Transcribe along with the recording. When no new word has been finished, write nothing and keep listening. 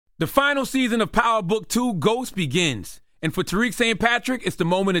The final season of Power Book 2, Ghost, begins. And for Tariq St. Patrick, it's the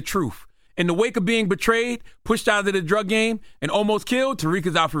moment of truth. In the wake of being betrayed, pushed out of the drug game, and almost killed, Tariq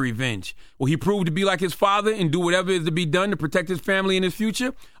is out for revenge. Will he prove to be like his father and do whatever is to be done to protect his family and his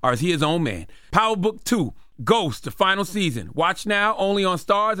future? Or is he his own man? Power Book 2, Ghost, the final season. Watch now only on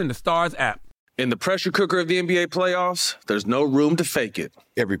Starz and the Starz app. In the pressure cooker of the NBA playoffs, there's no room to fake it.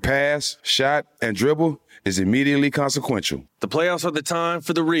 Every pass, shot, and dribble is immediately consequential. The playoffs are the time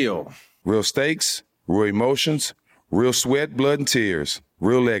for the real. Real stakes, real emotions, real sweat, blood, and tears,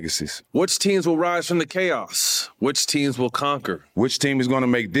 real legacies. Which teams will rise from the chaos? Which teams will conquer? Which team is going to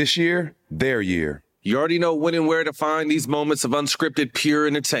make this year their year? You already know when and where to find these moments of unscripted, pure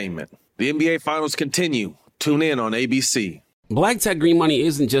entertainment. The NBA Finals continue. Tune in on ABC. Black Tech Green Money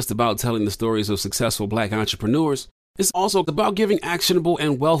isn't just about telling the stories of successful Black entrepreneurs. It's also about giving actionable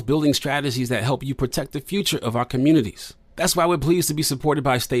and wealth-building strategies that help you protect the future of our communities. That's why we're pleased to be supported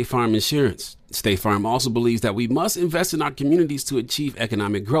by State Farm Insurance. State Farm also believes that we must invest in our communities to achieve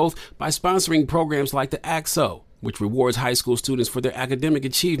economic growth by sponsoring programs like the ACT-SO, which rewards high school students for their academic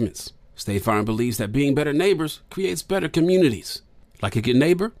achievements. State Farm believes that being better neighbors creates better communities. Like a good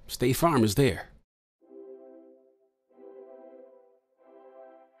neighbor, State Farm is there.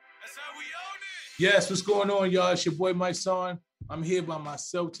 Yes, what's going on, y'all? It's your boy, Mike Son. I'm here by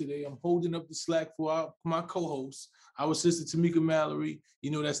myself today. I'm holding up the slack for my co-host, our sister, Tamika Mallory.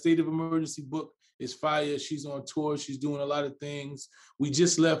 You know, that State of Emergency book is fire. She's on tour. She's doing a lot of things. We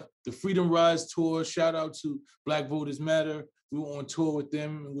just left the Freedom Rise tour. Shout out to Black Voters Matter. We were on tour with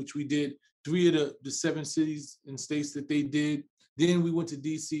them, in which we did 3 of the 7 cities and states that they did. Then we went to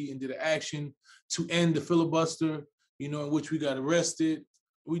D.C. and did an action to end the filibuster, you know, in which we got arrested.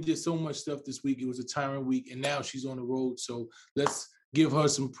 We did so much stuff this week. It was a tiring week, and now she's on the road. So let's give her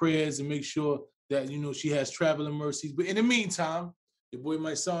some prayers and make sure that, you know, she has traveling mercies. But in the meantime, your boy,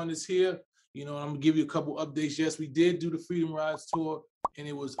 my son, is here. You know, I'm going to give you a couple updates. Yes, we did do the Freedom Rise tour, and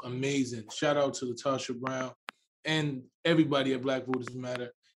it was amazing. Shout out to Latasha Brown and everybody at Black Voters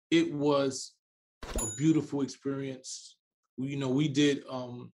Matter. It was a beautiful experience. We did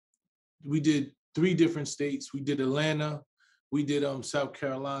 3 different states. We did Atlanta. We did South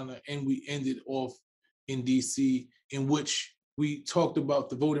Carolina, and we ended off in D.C., in which we talked about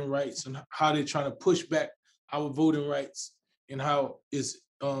the voting rights and how they're trying to push back our voting rights and how it's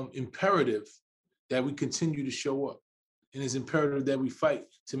imperative that we continue to show up. And it's imperative that we fight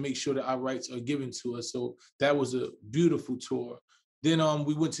to make sure that our rights are given to us. So that was a beautiful tour. Then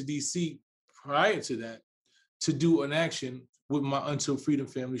we went to D.C. prior to that to do an action with my Until Freedom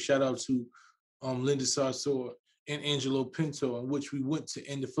family. Shout out to Linda Sarsour and Angelo Pinto, in which we went to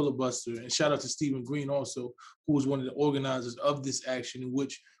end the filibuster. And shout out to Stephen Green also, who was one of the organizers of this action, in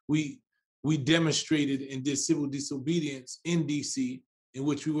which we demonstrated and did civil disobedience in DC, in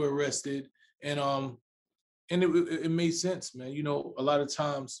which we were arrested. And it made sense, man. You know, a lot of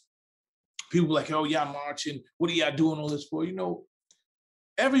times people are like, oh, y'all marching, what are y'all doing all this for? You know,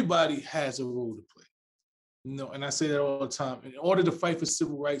 everybody has a role to play. You know, and I say that all the time. In order to fight for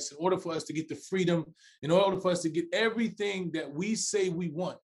civil rights, in order for us to get the freedom, in order for us to get everything that we say we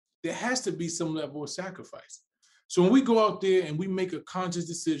want, there has to be some level of sacrifice. So when we go out there and we make a conscious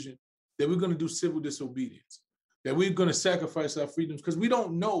decision that we're going to do civil disobedience, that we're going to sacrifice our freedoms, because we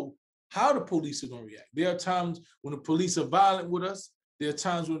don't know how the police are going to react. There are times when the police are violent with us. There are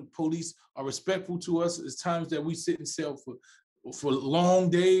times when police are respectful to us. There's times that we sit in cell for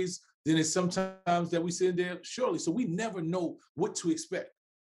long days. Then it's sometimes that we sit there, surely. So we never know what to expect,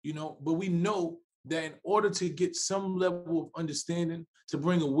 you know, but we know that in order to get some level of understanding, to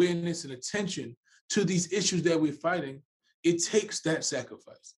bring awareness and attention to these issues that we're fighting, it takes that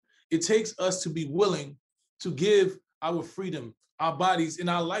sacrifice. It takes us to be willing to give our freedom, our bodies, and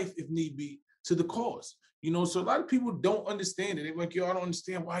our life, if need be, to the cause. You know, so a lot of people don't understand it. They're like, yo, I don't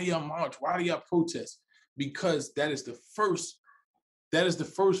understand why y'all march, why do y'all protest? Because that is the first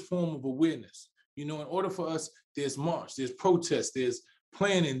form of awareness. You know, in order for us, there's march, there's protest, there's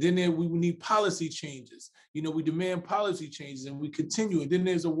planning. Then we need policy changes. You know, we demand policy changes and we continue. And then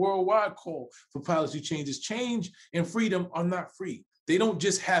there's a worldwide call for policy changes. Change and freedom are not free. They don't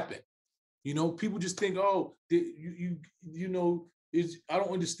just happen. You know, people just think, oh, I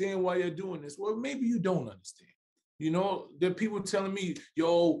don't understand why you're doing this. Well, maybe you don't understand. You know, there are people telling me,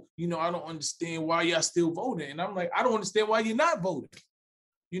 yo, you know, I don't understand why y'all still voting. And I'm like, I don't understand why you're not voting.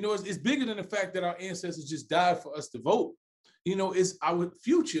 You know, it's bigger than the fact that our ancestors just died for us to vote. You know, it's our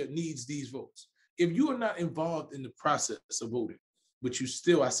future needs these votes. If you are not involved in the process of voting, but you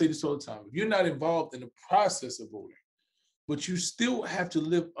still, I say this all the time, if you're not involved in the process of voting, but you still have to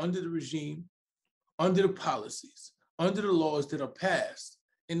live under the regime, under the policies, under the laws that are passed,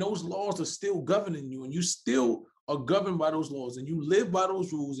 and those laws are still governing you, and you still are governed by those laws, and you live by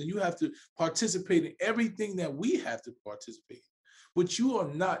those rules, and you have to participate in everything that we have to participate in. But you are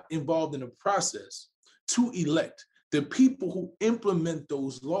not involved in the process to elect the people who implement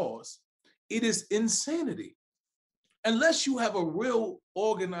those laws. It is insanity. Unless you have a real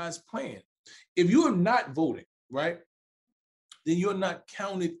organized plan. If you are not voting, right, then you're not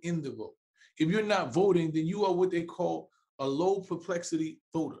counted in the vote. If you're not voting, then you are what they call a low perplexity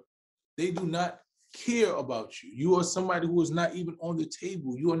voter. They do not care about you. You are somebody who is not even on the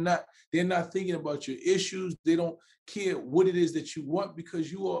table. They're not thinking about your issues. They don't care what it is that you want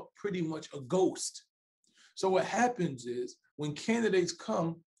because you are pretty much a ghost. So what happens is when candidates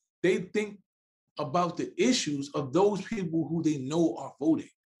come, they think about the issues of those people who they know are voting.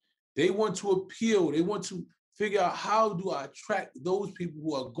 They want to appeal. They want to figure out, how do I attract those people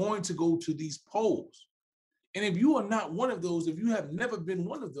who are going to go to these polls? And if you are not one of those, if you have never been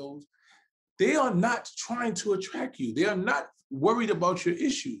one of those, they are not trying to attract you. They are not worried about your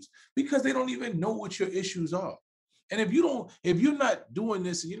issues because they don't even know what your issues are. And if you're not doing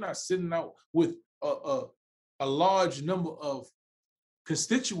this and you're not sitting out with a large number of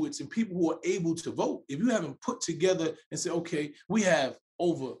constituents and people who are able to vote, if you haven't put together and said, okay, we have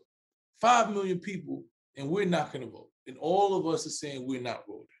over 5 million people and we're not going to vote, and all of us are saying we're not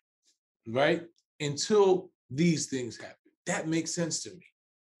voting, right? Until these things happen. That makes sense to me.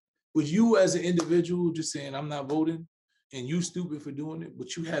 But you as an individual just saying, I'm not voting, and you stupid for doing it,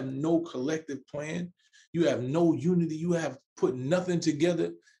 but you have no collective plan, you have no unity, you have put nothing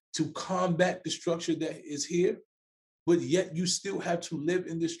together to combat the structure that is here, but yet you still have to live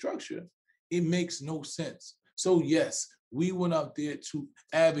in this structure. It makes no sense. So yes, we went out there to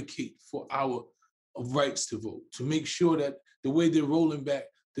advocate for our rights to vote, to make sure that the way they're rolling back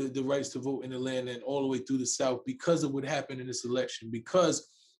the rights to vote in the land and all the way through the South, because of what happened in this election, because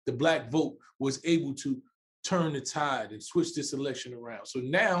the Black vote was able to turn the tide and switch this election around. So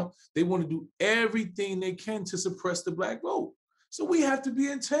now they want to do everything they can to suppress the Black vote. So we have to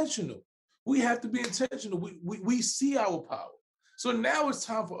be intentional. We have to be intentional. We see our power. So now it's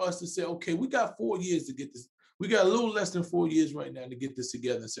time for us to say, okay, we got 4 years to get this. We got a little less than 4 years right now to get this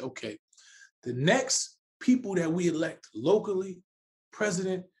together and say, okay, the next people that we elect locally,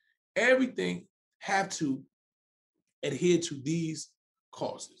 president, everything, have to adhere to these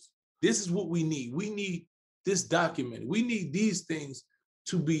causes. This is what we need. We need this document. We need these things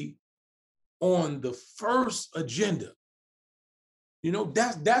to be on the first agenda. You know,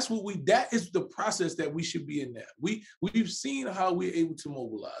 that is the process that we should be in now. We've seen how we're able to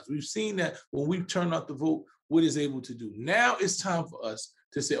mobilize. We've seen that when we turn out the vote, what it's able to do. Now it's time for us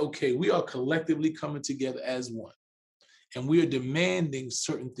to say, okay, we are collectively coming together as one. And we are demanding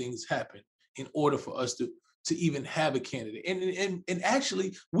certain things happen in order for us to even have a candidate. And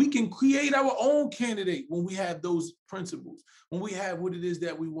actually, we can create our own candidate when we have those principles, when we have what it is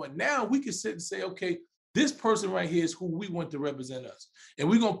that we want. Now we can sit and say, okay, this person right here is who we want to represent us. And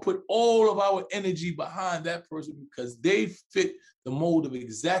we're going to put all of our energy behind that person because they fit the mold of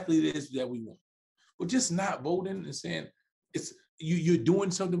exactly this that we want. But just not voting and saying you're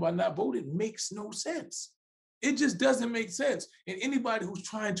doing something by not voting makes no sense. It just doesn't make sense. And anybody who's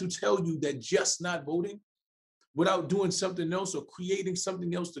trying to tell you that just not voting without doing something else or creating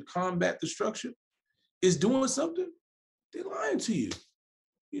something else to combat the structure is doing something, they're lying to you.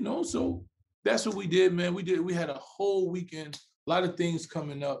 You know, so that's what we did, man. We had a whole weekend, a lot of things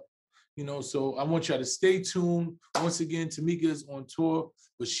coming up, you know, so I want y'all to stay tuned. Once again, Tamika is on tour,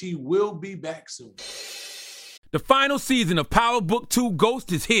 but she will be back soon. The final season of Power Book 2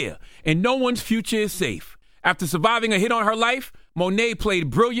 Ghost is here, and no one's future is safe. After surviving a hit on her life, Monet, played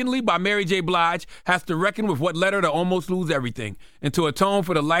brilliantly by Mary J. Blige, has to reckon with what led her to almost lose everything and to atone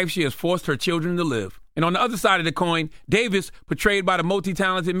for the life she has forced her children to live. And on the other side of the coin, Davis, portrayed by the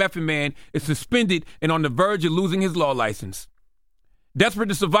multi-talented Method Man, is suspended and on the verge of losing his law license. Desperate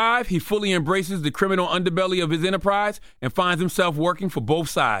to survive, he fully embraces the criminal underbelly of his enterprise and finds himself working for both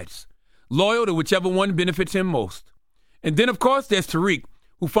sides, loyal to whichever one benefits him most. And then, of course, there's Tariq,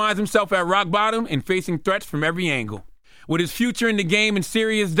 who finds himself at rock bottom and facing threats from every angle. With his future in the game in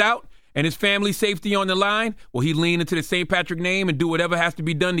serious doubt and his family's safety on the line, will he lean into the St. Patrick name and do whatever has to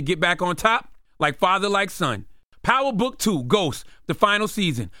be done to get back on top? Like father, like son. Power Book 2, Ghost, the final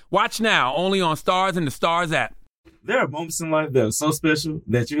season. Watch now, only on Stars and the Stars app. There are moments in life that are so special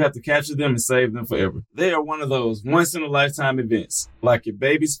that you have to capture them and save them forever. They are one of those once-in-a-lifetime events, like your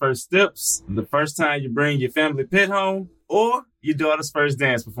baby's first steps, the first time you bring your family pet home, or your daughter's first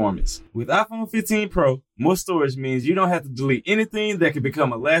dance performance. With iPhone 15 Pro, more storage means you don't have to delete anything that could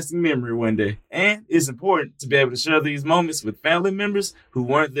become a lasting memory one day. And it's important to be able to share these moments with family members who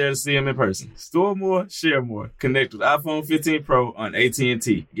weren't there to see them in person. Store more, share more. Connect with iPhone 15 Pro on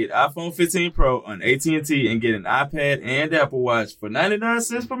AT&T. Get iPhone 15 Pro on AT&T and get an iPad and Apple Watch for 99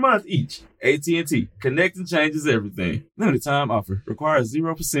 cents per month each. AT&T. Connecting changes everything. Limited time offer. Requires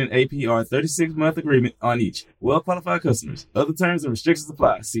 0% APR 36-month agreement on each. Well-qualified customers. Other terms and restrictions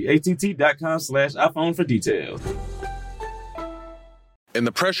apply. See att.com/iPhone for details. In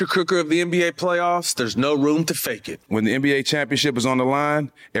the pressure cooker of the NBA playoffs, there's no room to fake it. When the NBA championship is on the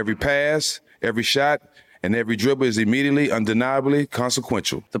line, every pass, every shot, and every dribble is immediately, undeniably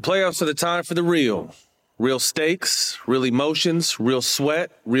consequential. The playoffs are the time for the real. Real stakes, real emotions, real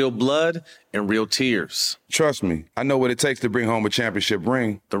sweat, real blood, and real tears. Trust me, I know what it takes to bring home a championship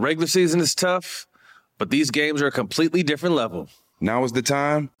ring. The regular season is tough, but these games are a completely different level. Now is the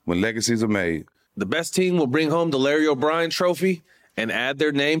time when legacies are made. The best team will bring home the Larry O'Brien Trophy and add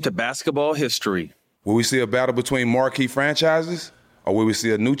their name to basketball history. Will we see a battle between marquee franchises, or will we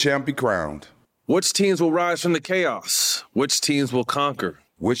see a new champ be crowned? Which teams will rise from the chaos? Which teams will conquer?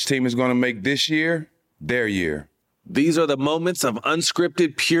 Which team is going to make this year their year? These are the moments of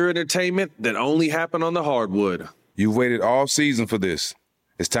unscripted, pure entertainment that only happen on the hardwood. You've waited all season for this.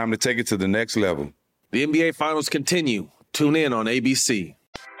 It's time to take it to the next level. The NBA Finals continue. Tune in on ABC.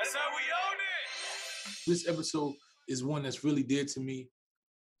 That's how we own it. This episode is one that's really dear to me.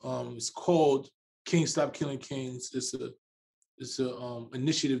 It's called Kings Stop Killing Kings. It's a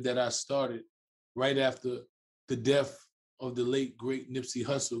initiative that I started right after the death of the late great Nipsey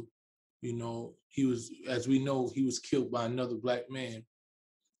Hussle. You know, he was, as we know, he was killed by another Black man.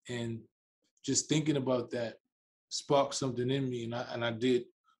 And just thinking about that sparked something in me. And I did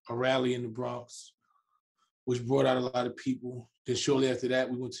a rally in the Bronx, which brought out a lot of people. Then shortly after that,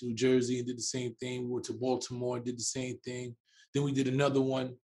 we went to New Jersey and did the same thing. We went to Baltimore and did the same thing. Then we did another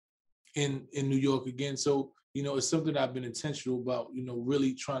one in New York again. So, you know, it's something I've been intentional about, you know,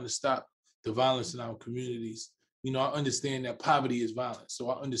 really trying to stop the violence in our communities. You know, I understand that poverty is violence, so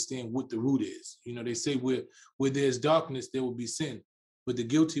I understand what the root is. You know, they say where there's darkness, there will be sin. But the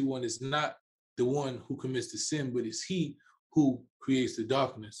guilty one is not the one who commits the sin, but it's he who creates the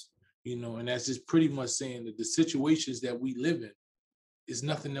darkness. You know, and that's just pretty much saying that the situations that we live in is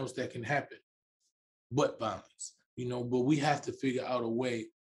nothing else that can happen but violence. You know, but we have to figure out a way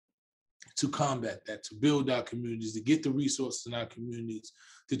to combat that, to build our communities, to get the resources in our communities,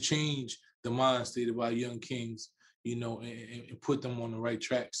 to change the mind state of our young kings, you know, and put them on the right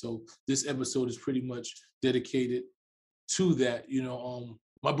track. So this episode is pretty much dedicated to that. You know,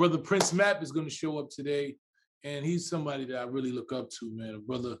 my brother Prince Mapp is going to show up today, and he's somebody that I really look up to, man, a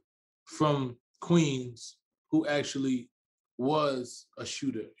brother from Queens who actually was a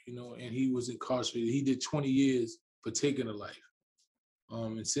shooter, you know, and he was incarcerated. He did 20 years for taking a life.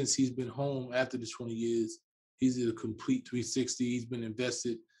 And since he's been home after the 20 years, he's did a complete 360. He's been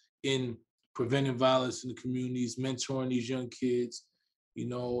invested in preventing violence in the communities, mentoring these young kids, you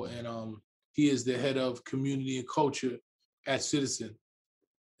know, and he is the head of community and culture at Citizen.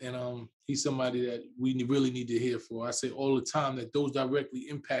 And he's somebody that we really need to hear for. I say all the time that those directly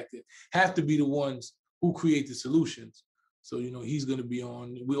impacted have to be the ones who create the solutions. So, you know, he's going to be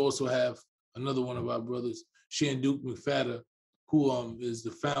on. We also have another one of our brothers, Shanduke McFadder, who is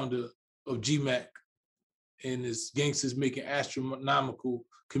the founder of GMAC and is Gangsters Making Astronomical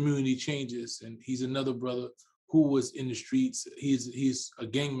Community Changes. And he's another brother who was in the streets. He's a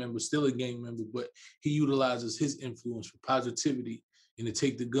gang member, still a gang member, but he utilizes his influence for positivity and to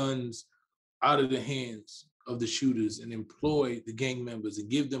take the guns out of the hands of the shooters and employ the gang members and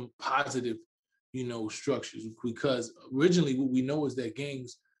give them positive, you know, structures. Because originally what we know is that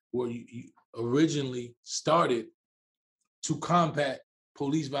gangs were originally started to combat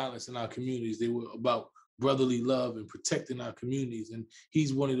police violence in our communities. They were about brotherly love and protecting our communities. And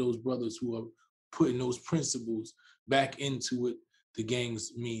he's one of those brothers who are putting those principles back into what the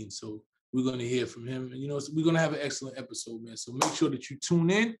gangs mean. So we're going to hear from him. And, you know, we're going to have an excellent episode, man. So make sure that you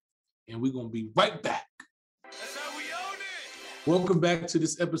tune in, and we're going to be right back. That's how we own it. Welcome back to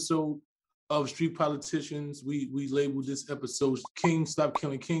this episode of Street Politicians. We labeled this episode Kings Stop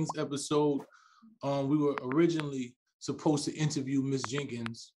Killing Kings episode. We were originally supposed to interview Miss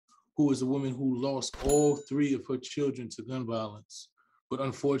Jenkins, who is a woman who lost all 3 of her children to gun violence. But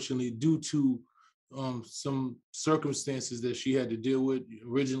unfortunately, due to some circumstances that she had to deal with,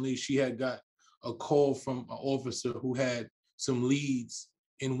 originally she had got a call from an officer who had some leads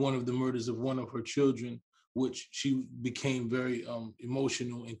in one of the murders of one of her children, which she became very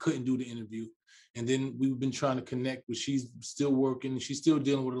emotional and couldn't do the interview. And then we've been trying to connect, but she's still working. She's still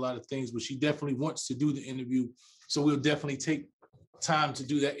dealing with a lot of things, but she definitely wants to do the interview. So we'll definitely take time to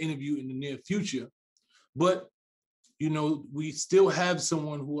do that interview in the near future. But, we still have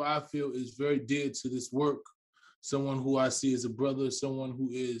someone who I feel is very dear to this work, someone who I see as a brother, someone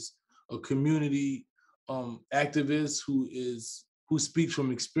who is a community activist, who speaks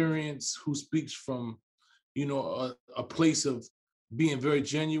from experience, who speaks from, a place of being very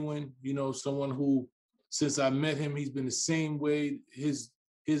genuine, someone who, since I met him, he's been the same way. His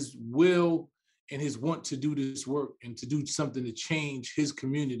will and his want to do this work and to do something to change his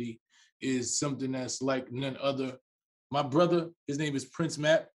community is something that's like none other. My brother, his name is Prince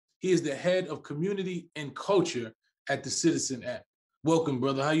Matt. He is the head of community and culture at the Citizen App. Welcome,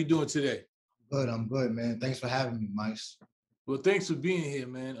 brother. How you doing today? Good, I'm good, man. Thanks for having me, Mike. Well, thanks for being here,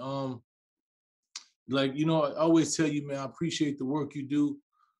 man. I always tell you, man, I appreciate the work you do,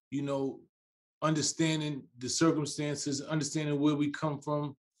 understanding the circumstances, understanding where we come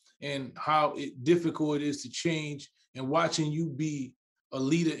from and how difficult it is to change, and watching you be a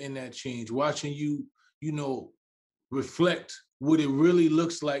leader in that change, watching you, reflect what it really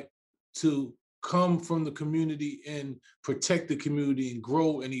looks like to come from the community and protect the community and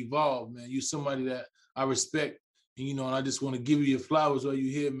grow and evolve, man. You're somebody that I respect, and I just want to give you your flowers while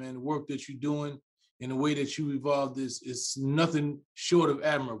you're here, man. The work that you're doing and the way that you evolved is nothing short of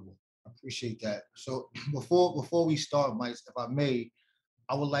admirable. I appreciate that. So before we start, Mike, if I may,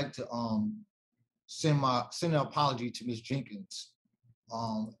 I would like to send an apology to Ms. Jenkins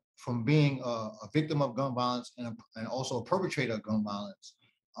from being a victim of gun violence and also a perpetrator of gun violence,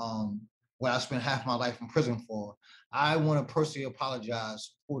 where I spent half my life in prison for. I want to personally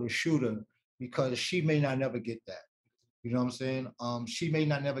apologize for the shooter because she may not never get that. You know what I'm saying? She may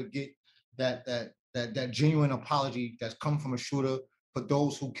not never get that genuine apology that's come from a shooter for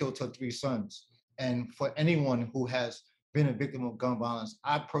those who killed her 3 sons. And for anyone who has been a victim of gun violence,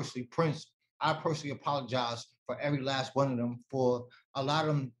 I personally apologize for every last one of them. For a lot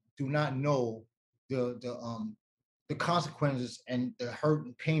of them do not know the consequences and the hurt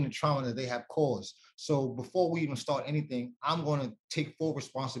and pain and trauma that they have caused. So before we even start anything, I'm going to take full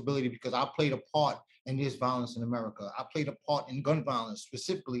responsibility because I played a part in this violence in America. I played a part in gun violence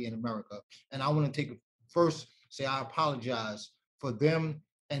specifically in America. And I want to say I apologize for them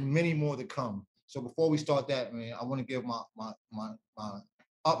and many more to come. So before we start that, man, I want to give my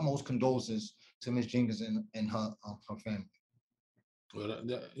utmost condolences to Ms. Jenkins and her family. Well,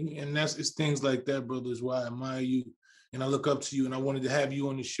 it's things like that, brother, is why I admire you and I look up to you. And I wanted to have you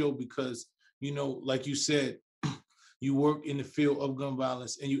on the show because, like you said, you work in the field of gun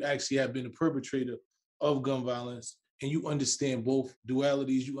violence and you actually have been a perpetrator of gun violence, and you understand both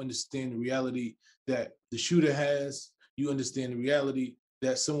dualities. You understand the reality that the shooter has. You understand the reality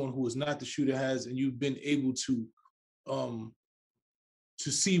that someone who is not the shooter has, and you've been able to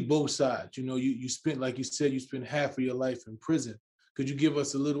see both sides. You spent, like you said, you spent half of your life in prison. Could you give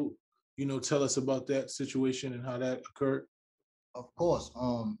us a little, tell us about that situation and how that occurred? Of course.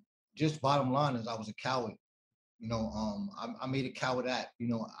 Just bottom line is I was a coward. I made a coward act.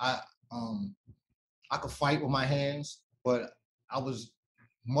 I could fight with my hands, but I was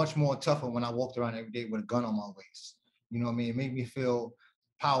much more tougher when I walked around every day with a gun on my waist. You know what I mean? It made me feel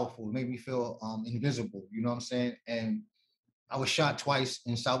powerful. It made me feel invisible. You know what I'm saying? And I was shot twice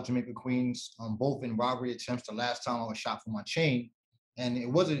in South Jamaica, Queens, both in robbery attempts. The last time I was shot for my chain. And it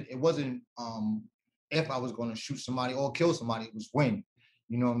wasn't if I was going to shoot somebody or kill somebody, it was when.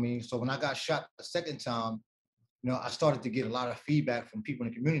 You know what I mean? So when I got shot a second time, I started to get a lot of feedback from people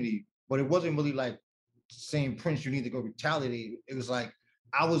in the community, but it wasn't really like saying, Prince, you need to go retaliate. It was like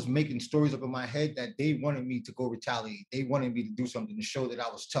I was making stories up in my head that they wanted me to go retaliate. They wanted me to do something to show that I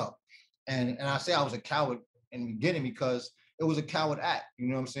was tough. And I say I was a coward in the beginning because it was a coward act. You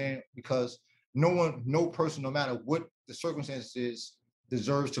know what I'm saying? Because no person, no matter what the circumstances is,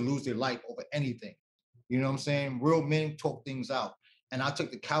 deserves to lose their life over anything. You know what I'm saying? Real men talk things out. And I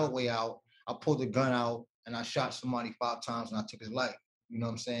took the coward way out. I pulled the gun out and I shot somebody 5 times and I took his life. You know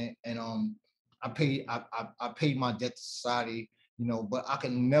what I'm saying? And I paid my debt to society, but I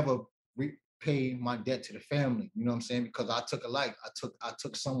can never repay my debt to the family. You know what I'm saying? Because I took a life. I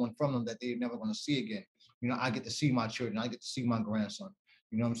took someone from them that they're never going to see again. I get to see my children. I get to see my grandson.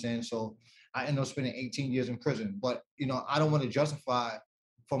 You know what I'm saying? So I ended up spending 18 years in prison. But, I don't want to justify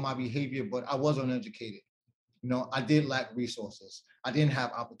for my behavior, but I was uneducated. I did lack resources. I didn't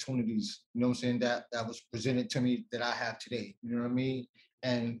have opportunities, you know what I'm saying, that was presented to me that I have today. You know what I mean?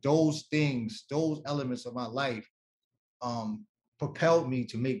 And those things, those elements of my life propelled me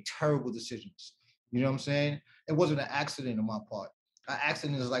to make terrible decisions. You know what I'm saying? It wasn't an accident on my part. An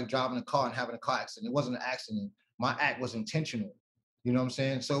accident is like driving a car and having a car accident. It wasn't an accident. My act was intentional. You know what I'm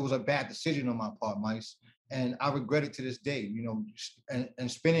saying? So it was a bad decision on my part, Mice. And I regret it to this day, you know,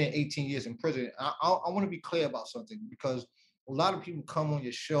 and spending 18 years in prison. I want to be clear about something, because a lot of people come on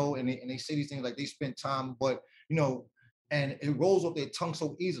your show and they say these things like they spent time, but, you know, and it rolls off their tongue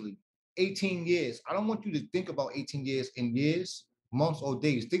so easily. 18 years. I don't want you to think about 18 years in years, months, or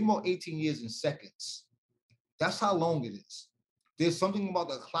days. Think about 18 years in seconds. That's how long it is. There's something about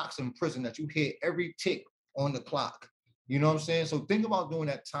the clocks in prison that you hear every tick on the clock. You know what I'm saying? So think about doing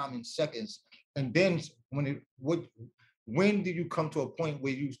that time in seconds. And then when did you come to a point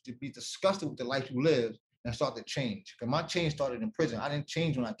where you used to be disgusted with the life you lived and start to change? Because my change started in prison. I didn't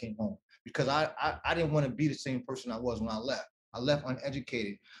change when I came home because I didn't want to be the same person I was when I left. I left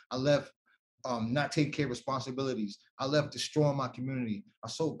uneducated. I left not taking care of responsibilities. I left destroying my community. I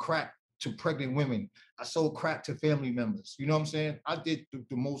sold crack to pregnant women. I sold crack to family members. You know what I'm saying? I did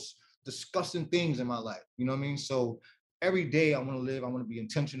the most disgusting things in my life. You know what I mean? So every day I want to live. I want to be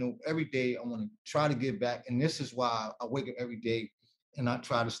intentional. Every day I want to try to give back. And this is why I wake up every day and I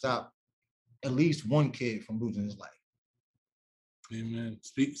try to stop at least one kid from losing his life. Amen.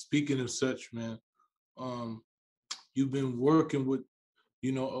 Speaking of such, man, you've been working with,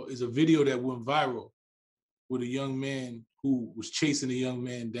 you know, it's a video that went viral with a young man who was chasing a young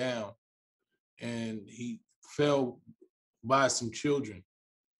man down, and he fell by some children,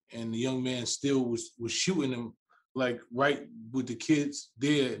 and the young man still was shooting him, like right with the kids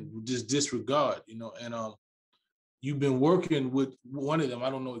there, just disregard, you know. And you've been working with one of them. I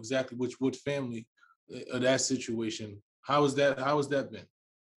don't know exactly which family of that situation. How has that been?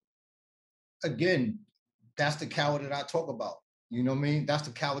 Again, that's the coward that I talk about. You know what I mean? That's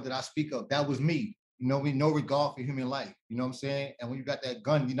the coward that I speak of. That was me. You know, we no regard for human life. You know what I'm saying? And when you got that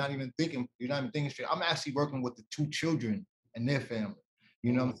gun, you're not even thinking straight. I'm actually working with the 2 children and their family.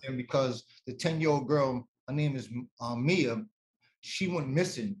 You know what I'm saying? Because the 10-year-old girl, her name is Mia, she went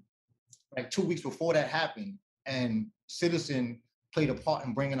missing like 2 weeks before that happened. And Citizen played a part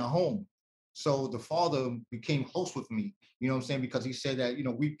in bringing her home. So the father became close with me, you know what I'm saying? Because he said that, you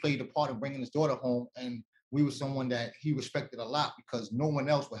know, we played a part in bringing his daughter home, and we were someone that he respected a lot because no one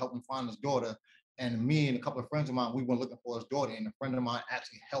else would help him find his daughter. And me and a couple of friends of mine, we went looking for his daughter, and a friend of mine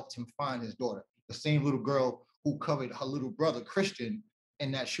actually helped him find his daughter, the same little girl who covered her little brother, Christian,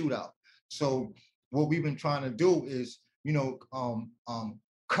 in that shootout. So what we've been trying to do is, you know,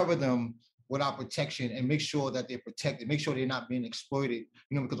 cover them with our protection and make sure that they're protected, make sure they're not being exploited,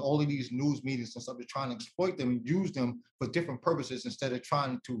 you know, because all of these news medias and stuff are trying to exploit them and use them for different purposes instead of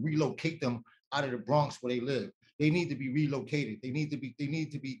trying to relocate them out of the Bronx where they live. They need to be relocated. They need to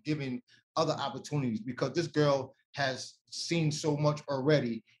be given other opportunities, because this girl has seen so much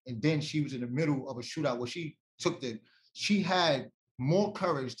already. And then she was in the middle of a shootout where she had more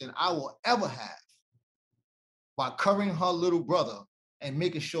courage than I will ever have by covering her little brother and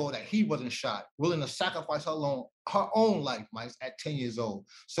making sure that he wasn't shot, willing to sacrifice her own life, Mike, at 10 years old.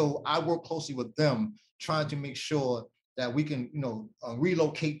 So I work closely with them, trying to make sure that we can, you know,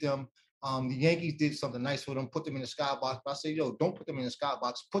 relocate them. The Yankees did something nice for them, put them in the skybox. But I say, yo, don't put them in the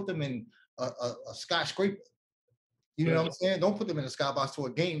skybox, put them in a skyscraper. You know what I'm saying? Don't put them in a skybox to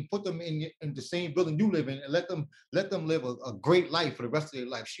a game. Put them in the same building you live in, and let them live a great life for the rest of their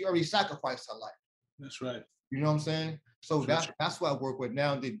life. She already sacrificed her life. That's right. You know what I'm saying? So that's what I work with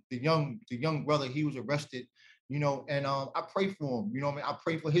now. The young brother, he was arrested, you know, and I pray for him. You know what I mean? I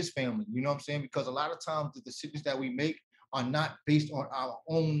pray for his family. You know what I'm saying? Because a lot of times the decisions that we make are not based on our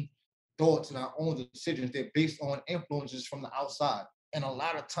own thoughts and our own decisions. They're based on influences from the outside. And a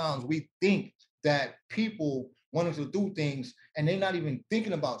lot of times we think that people want us to do things and they're not even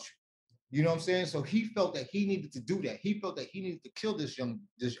thinking about you. You know what I'm saying? So he felt that he needed to do that. He felt that he needed to kill this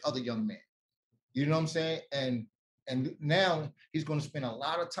other young man. You know what I'm saying? And now he's going to spend a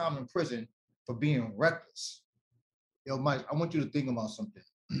lot of time in prison for being reckless. Yo, Mike, I want you to think about something.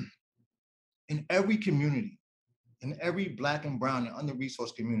 In every community, in every Black and brown and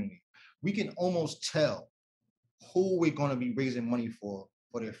under-resourced community, we can almost tell who we're going to be raising money for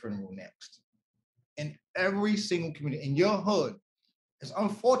their funeral next. In every single community, in your hood, it's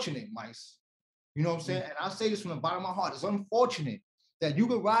unfortunate, Mice. You know what I'm saying? And I say this from the bottom of my heart. It's unfortunate that you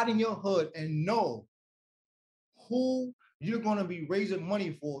can ride in your hood and know who you're going to be raising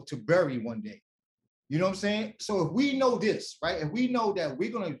money for to bury one day. You know what I'm saying? So if we know this, right? If we know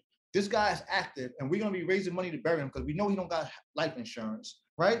that this guy is active and we're going to be raising money to bury him because we know he don't got life insurance,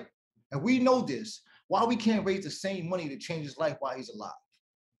 right? And we know this, why we can't raise the same money to change his life while he's alive?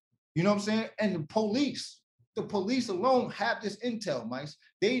 You know what I'm saying? And the police, The police alone have this intel, Mice.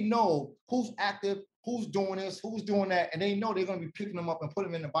 They know who's active, who's doing this, who's doing that, and they know they're going to be picking them up and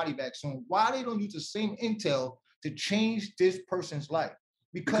putting them in the body bag soon. Why they don't use the same intel to change this person's life?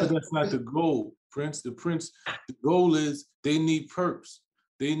 Because that's not the goal, Prince. The goal is they need perps.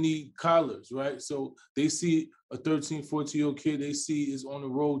 They need collars, right? So they see a 13, 14-year-old kid they see is on the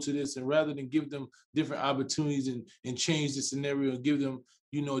road to this, and rather than give them different opportunities and change the scenario and give them,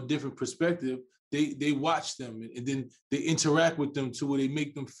 a different perspective, they watch them and then they interact with them to where they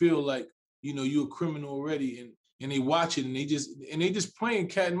make them feel like, you're a criminal already, and they watch it and they just playing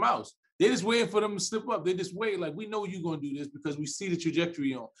cat and mouse. They're just waiting for them to slip up. They just wait, like, we know you're going to do this because we see the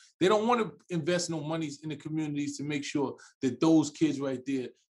trajectory on. They don't want to invest no monies in the communities to make sure that those kids right there,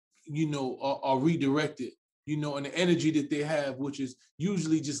 are redirected, and the energy that they have, which is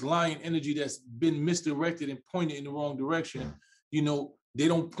usually just lying energy that's been misdirected and pointed in the wrong direction, they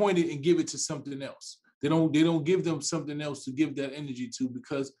don't point it and give it to something else. They don't give them something else to give that energy to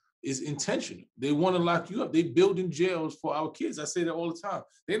because it's intentional. They want to lock you up. They building jails for our kids. I say that all the time.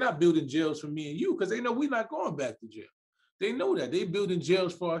 They're not building jails for me and you because they know we're not going back to jail. They know that. They building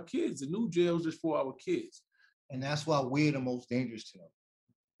jails for our kids. The new jails is for our kids. And that's why we're the most dangerous to them.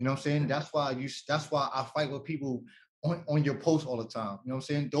 You know what I'm saying? That's why I fight with people on your post all the time. You know what I'm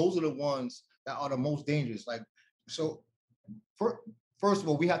saying? Those are the ones that are the most dangerous. Like, so first of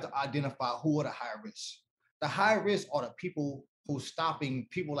all, we have to identify who are the high risk. The high risk are the people who's stopping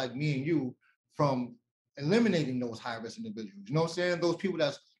people like me and you from eliminating those high risk individuals. You know what I'm saying? Those people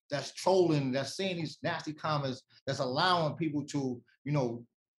that's trolling, that's saying these nasty comments, that's allowing people to,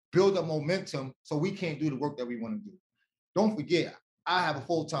 build up momentum so we can't do the work that we want to do. Don't forget, I have a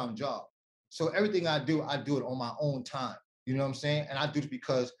full-time job. So everything I do it on my own time. You know what I'm saying? And I do it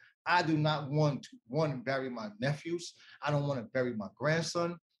because I do not want to bury my nephews. I don't want to bury my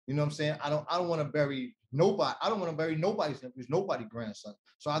grandson. You know what I'm saying? I don't want to bury nobody. I don't want to bury nobody's nephews, nobody's grandson.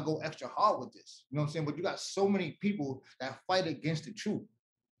 So I go extra hard with this. You know what I'm saying? But you got so many people that fight against the truth.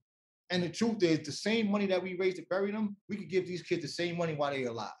 And the truth is, the same money that we raise to bury them, we could give these kids the same money while they're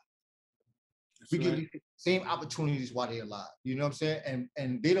alive. That's right. Give these kids the same opportunities while they're alive. You know what I'm saying?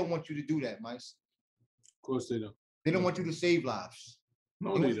 And they don't want you to do that, Mice. Of course they don't. They don't want you to save lives.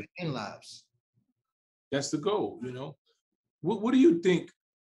 No, they don't. End lives. That's the goal, What do you think?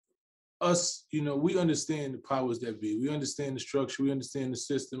 Us, we understand the powers that be. We understand the structure. We understand the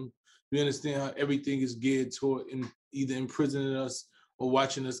system. We understand how everything is geared toward either imprisoning us or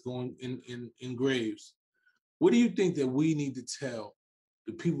watching us going in graves. What do you think that we need to tell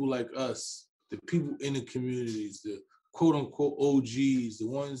the people like us, the people in the communities, the quote unquote OGs, the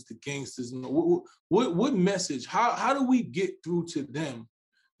ones, the gangsters? What message? How do we get through to them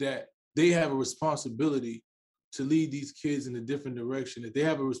that they have a responsibility to lead these kids in a different direction, that they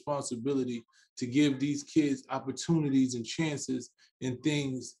have a responsibility to give these kids opportunities and chances and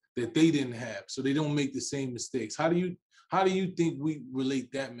things that they didn't have, so they don't make the same mistakes? How do you think we relate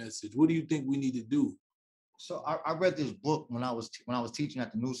that message? What do you think we need to do? So I read this book when I was teaching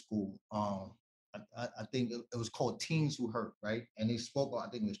at the New School. I think it was called Teens Who Hurt, right? And they spoke about,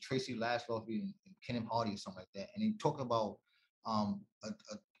 I think it was Tracy Laszlo and Kenneth Hardy or something like that. And they talked about a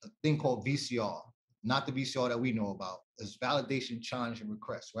thing called VCR. Not the VCR that we know about. It's validation, challenge, and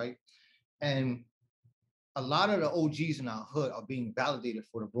request, right? And a lot of the OGs in our hood are being validated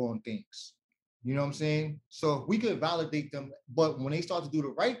for the wrong things. You know what I'm saying? So if we could validate them, but when they start to do the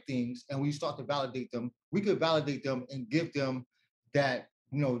right things and we start to validate them, we could validate them and give them that,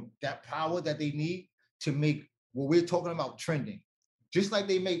 that power that they need to make what we're talking about trending. Just like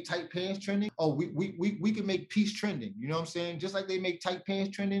they make tight pants trending, we can make peace trending. You know what I'm saying? Just like they make tight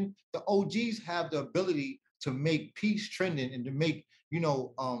pants trending, the OGs have the ability to make peace trending and to make,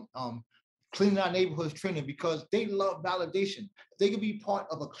 cleaning our neighborhoods trending because they love validation. If they could be part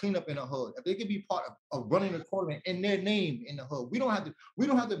of a cleanup in the hood, if they could be part of running a tournament in their name in the hood, we don't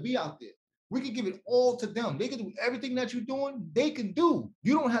have to be out there. We can give it all to them. They can do everything that you're doing, they can do.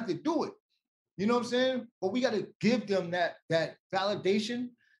 You don't have to do it. You know what I'm saying? But we got to give them that validation.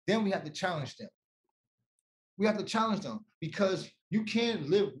 Then we have to challenge them. We have to challenge them because you can't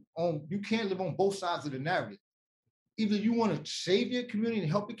live on both sides of the narrative. Either you want to save your community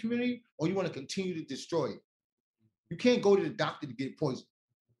and help your community, or you want to continue to destroy it. You can't go to the doctor to get poisoned.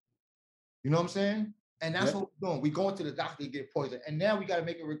 You know what I'm saying? And that's what we're doing. We're going to the doctor to get poisoned. And now we got to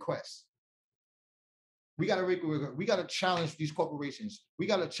make a request. We got to challenge these corporations. We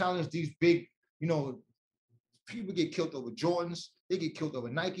got to challenge these big, people get killed over Jordans. They get killed over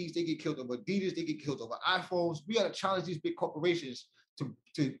Nikes. They get killed over Adidas. They get killed over iPhones. We got to challenge these big corporations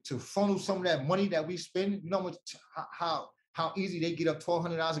to funnel some of that money that we spend. You know how easy they get up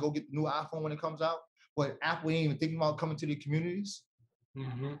 $1,200 to go get the new iPhone when it comes out. but Apple ain't even thinking about coming to the communities.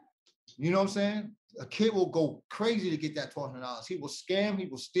 Mm-hmm. You know what I'm saying? A kid will go crazy to get that $1,200. He will scam, he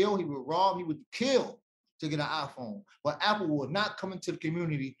will steal, he will rob, he would kill to get an iPhone. But Apple will not come into the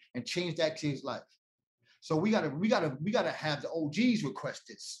community and change that kid's life. So we gotta have the OGs request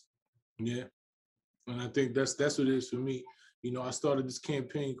this. Yeah. And I think that's what it is for me. You know, I started this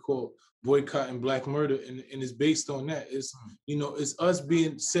campaign called Boycotting Black Murder, and it's based on that. It's, you know, it's us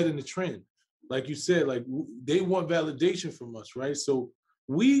being setting the trend. Like you said, like they want validation from us, right? So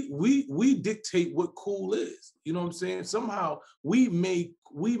we dictate what cool is. You know what I'm saying? Somehow we made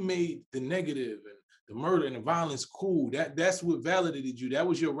the negative and the murder and the violence cool. That's what validated you. That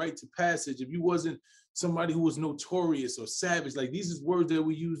was your right to passage. If you wasn't somebody who was notorious or savage, like these is words that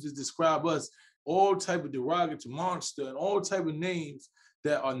we use to describe us, all type of derogatory monster and all type of names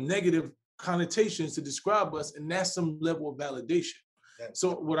that are negative connotations to describe us, and that's some level of validation.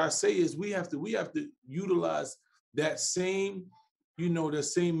 So what I say is we have to utilize that same, you know, that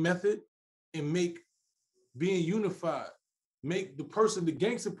same method and make being unified. Make the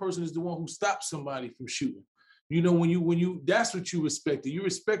gangster person is the one who stops somebody from shooting. You know, when you that's what you respect. You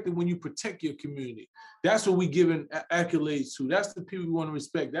respect it when you protect your community. That's what we giving accolades to. That's the people we want to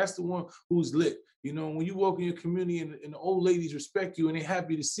respect. That's the one who's lit. You know, when you walk in your community and the old ladies respect you and they're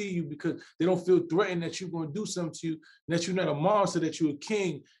happy to see you because they don't feel threatened that you're going to do something to you, and that you're not a monster, that you're a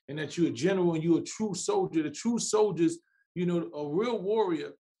king, and that you're a general and you're a true soldier. The true soldiers, you know, a real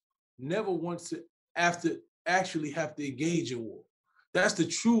warrior never wants to actually have to engage in war. That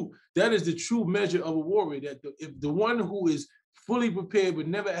is the true measure of a warrior. That if the one who is fully prepared but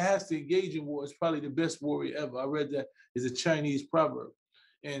never has to engage in war is probably the best warrior ever. I read that as a Chinese proverb.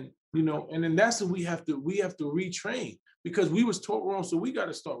 And you know, and then that's what we have to retrain, because we was taught wrong. So we got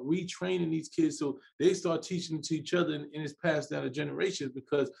to start retraining these kids so they start teaching to each other, and it's passed down to generations,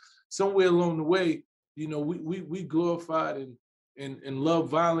 because somewhere along the way, you know, we glorified and love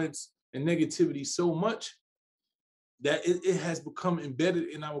violence and negativity so much that it has become embedded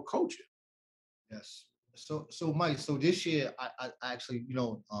in our culture. Yes. So Mike, so this year I actually, you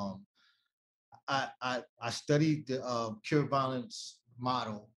know, I studied the pure violence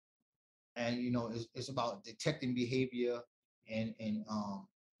model, and you know, it's about detecting behavior and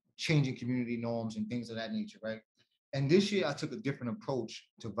changing community norms and things of that nature, right? And this year I took a different approach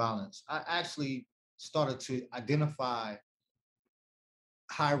to violence. I actually started to identify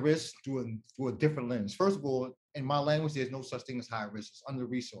high risk through a different lens. First of all, in my language, there's no such thing as high risk. It's under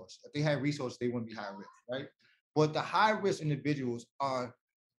resourced. If they had resources, they wouldn't be high risk, right? But the high risk individuals are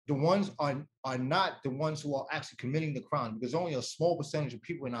the ones are not the ones who are actually committing the crime, because only a small percentage of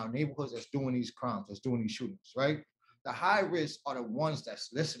people in our neighborhoods that's doing these crimes, that's doing these shootings, right? The high risk are the ones that's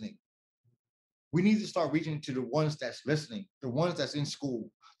listening. We need to start reaching to the ones that's listening, the ones that's in school,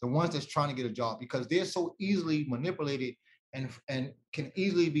 the ones that's trying to get a job, because they're so easily manipulated and can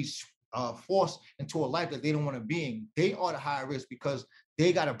easily be forced into a life that they don't want to be in. They are the high risk because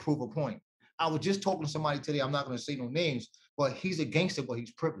they got to prove a point. I was just talking to somebody today, I'm not going to say no names, but he's a gangster, but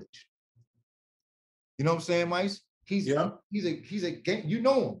he's privileged. You know what I'm saying, Mike? He's a you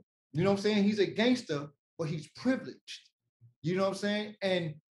know him. You know what I'm saying? He's a gangster, but he's privileged. You know what I'm saying?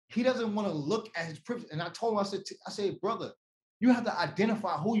 And he doesn't want to look at his privilege. And I told him, I said, brother, you have to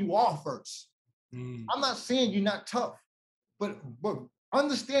identify who you are first. I'm not saying you're not tough, but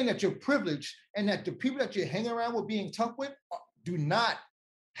understand that you're privileged, and that the people that you're hanging around with being tough with do not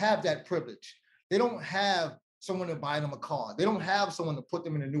have that privilege. They don't have someone to buy them a car. They don't have someone to put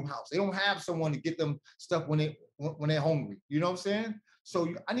them in a new house. They don't have someone to get them stuff when they're hungry. You know what I'm saying?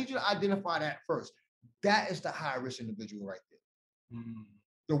 So I need you to identify that first. That is the high risk individual right there.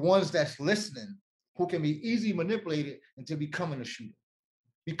 The ones that's listening, who can be easily manipulated into becoming a shooter.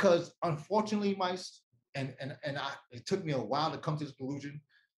 Because unfortunately, it took me a while to come to this conclusion,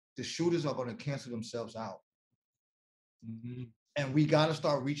 the shooters are going to cancel themselves out. And we got to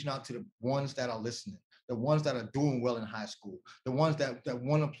start reaching out to the ones that are listening, the ones that are doing well in high school, the ones that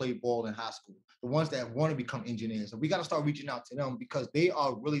want to play ball in high school, the ones that want to become engineers. And we got to start reaching out to them, because they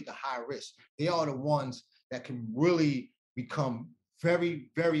are really the high risk. They are the ones that can really become very,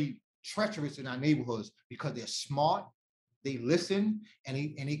 very treacherous in our neighborhoods, because they're smart, they listen, and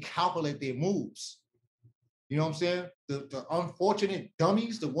they calculate their moves. You know what I'm saying? The unfortunate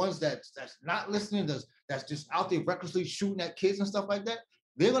dummies, the ones that's not listening, that's just out there recklessly shooting at kids and stuff like that,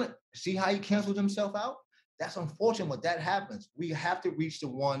 they're gonna see how he canceled himself out. That's unfortunate, but that happens. We have to reach the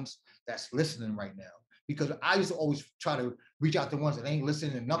ones that's listening right now, because I used to always try to reach out to the ones that ain't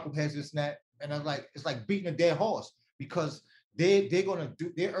listening and knuckleheads, this and that, and I'm like, it's like beating a dead horse, because they're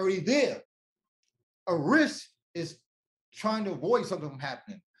already there. A risk is trying to avoid something from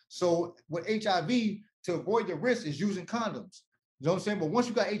happening. So with HIV, to avoid the risk is using condoms. You know what I'm saying? But once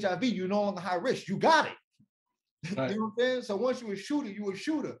you got HIV, you're no longer high risk. You got it. Right. You know what I'm saying? So once you're a shooter, you're a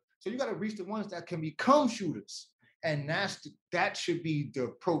shooter. So you got to reach the ones that can become shooters. And that should be the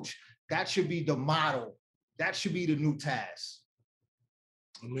approach. That should be the model. That should be the new task.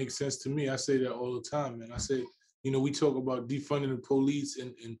 It makes sense to me. I say that all the time, man. I say, we talk about defunding the police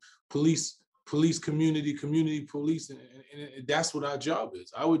and police community police, and that's what our job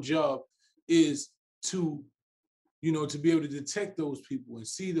is. Our job is to, to be able to detect those people and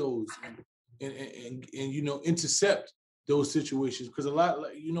see those and intercept those situations. Because a lot,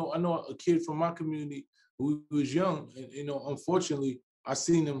 I know a kid from my community who was young, and unfortunately, I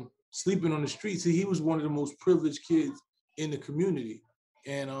seen him sleeping on the streets. He was one of the most privileged kids in the community.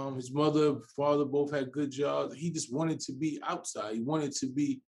 And his mother, father both had good jobs. He just wanted to be outside. He wanted to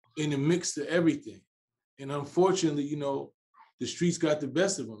be in the mix of everything. And unfortunately, the streets got the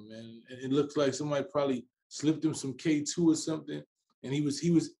best of him, man. And it looks like somebody probably slipped him some K2 or something. And he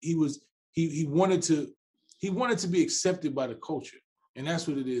wanted to be accepted by the culture. And that's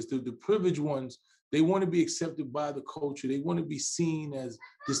what it is. The privileged ones, they want to be accepted by the culture. They want to be seen as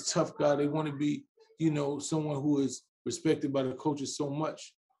this tough guy. They want to be, someone who is respected by the culture so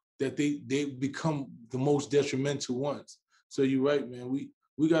much that they become the most detrimental ones. So you're right, man. We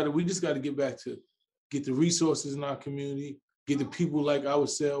just got to get the resources in our community, get the people like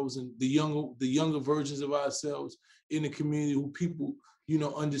ourselves and the younger versions of ourselves in the community who people,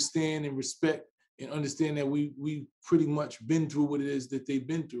 understand and respect and understand that we pretty much been through what it is that they've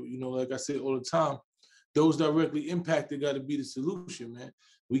been through. Like I say all the time, those directly impacted got to be the solution, man.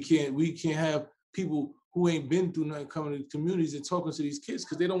 We can't have people who ain't been through nothing coming to the communities and talking to these kids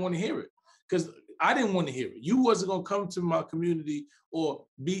because they don't want to hear it. Because I didn't want to hear it. You wasn't going to come to my community or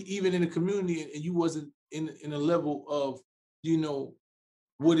be even in the community and you wasn't in a level of,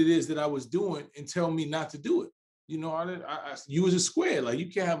 what it is that I was doing and tell me not to do it. You was a square. Like, you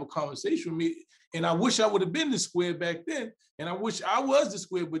can't have a conversation with me. And I wish I would have been the square back then. And I wish I was the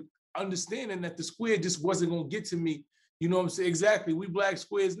square, but understanding that the square just wasn't going to get to me. You know what I'm saying? Exactly. We black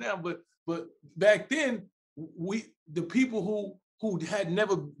squares now, but back then, the people who had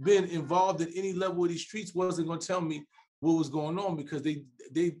never been involved in any level of these streets wasn't going to tell me what was going on because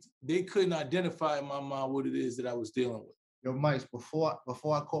they couldn't identify in my mind what it is that I was dealing with. Yo, Mike, before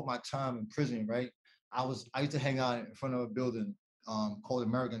I caught my time in prison, right? I used to hang out in front of a building called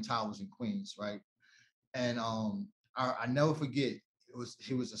American Towers in Queens, right? And I never forget,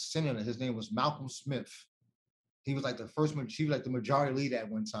 he was a senator. His name was Malcolm Smith. He was like the majority leader at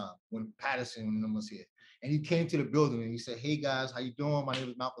one time when Patterson was here. And he came to the building and he said, "Hey guys, how you doing? My name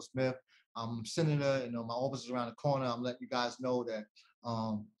is Malcolm Smith. I'm senator. My office is around the corner. I'm letting you guys know that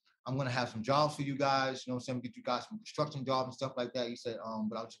I'm gonna have some jobs for you guys. You know what I'm saying? Get you guys some construction jobs and stuff like that." He said,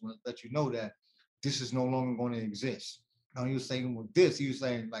 "But I just want to let you know that this is no longer going to exist." Now he was saying with this, he was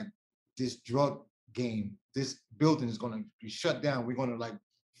saying like this drug game, this building is going to be shut down. We're going to like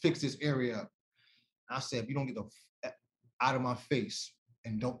fix this area up. I said, if you don't get the out of my face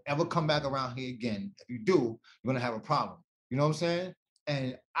and don't ever come back around here again, if you do, you're going to have a problem. You know what I'm saying?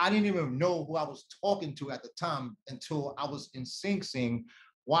 And I didn't even know who I was talking to at the time until I was in Sing Sing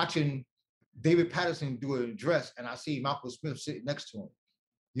watching David Patterson do an address and I see Malcolm Smith sitting next to him.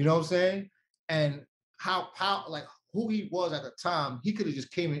 You know what I'm saying? And how like who he was at the time, he could have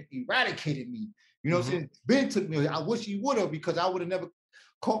just came and eradicated me. You know what I'm saying? Ben took me. I wish he would have because I would have never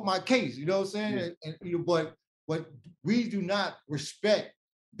caught my case. You know what I'm saying? And but we do not respect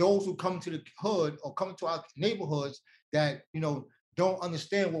those who come to the hood or come to our neighborhoods that don't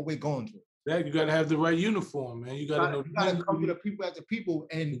understand what we're going through. Yeah, you gotta have the right uniform, man. You gotta know. You gotta come to the people as the people,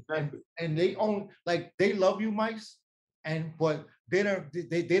 and they own like they love you, Mice, but they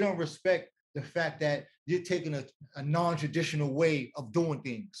don't respect the fact that you're taking a non-traditional way of doing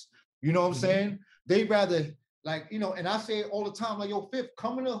things. You know what I'm saying? They rather and I say it all the time, like, yo, Fifth,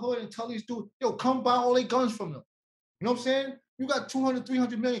 come in the hood and tell these dudes, yo, come buy all their guns from them. You know what I'm saying? You got 200,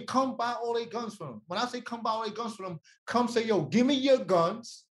 300 million, come buy all their guns from them. When I say come buy all their guns from them, come say, yo, give me your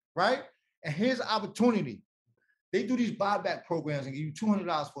guns, right? And here's an opportunity. They do these buyback programs and give you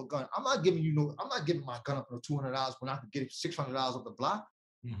 $200 for a gun. I'm not giving my gun up for $200 when I could get $600 off the block.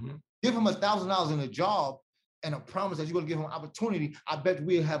 Give him $1,000 in a job and a promise that you're going to give him an opportunity. I bet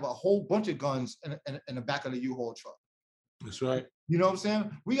we'll have a whole bunch of guns in the back of the U-Haul truck. That's right. You know what I'm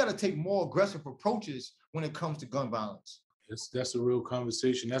saying? We got to take more aggressive approaches when it comes to gun violence. That's a real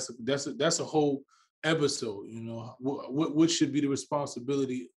conversation. That's a whole episode. What should be the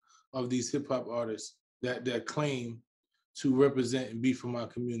responsibility of these hip hop artists that claim to represent and be from our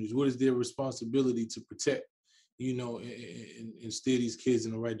communities? What is their responsibility to protect you know, and steer these kids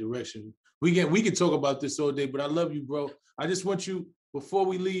in the right direction. We can talk about this all day, but I love you, bro. I just want you, before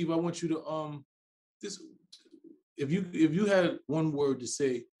we leave, I want you to this, if you had one word to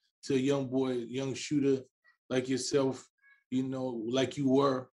say to a young boy, young shooter like yourself, you know, like you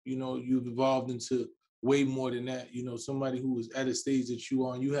were, you know, you've evolved into way more than that. You know, somebody who was at a stage that you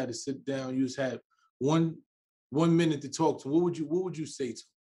are, and you had to sit down, you just had one minute to talk to. What would you say to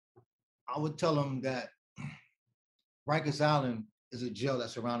him? I would tell him that Rikers Island is a jail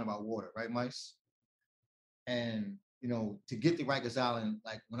that's surrounded by water, right, Mice? And you know, to get to Rikers Island,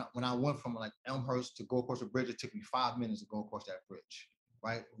 like when I went from like Elmhurst to go across the bridge, it took me 5 minutes to go across that bridge,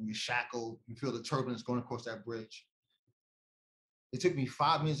 right? When you're shackled, you feel the turbulence going across that bridge. It took me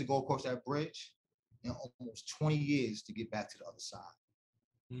 5 minutes to go across that bridge and almost 20 years to get back to the other side.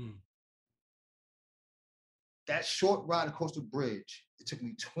 That short ride across the bridge, it took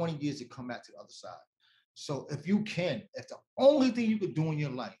me 20 years to come back to the other side. So if the only thing you could do in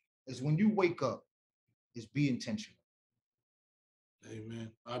your life is when you wake up, is be intentional.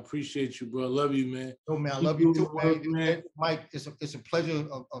 Amen. I appreciate you, bro. I love you, man. Oh man, I love you too, man. Mike, it's a pleasure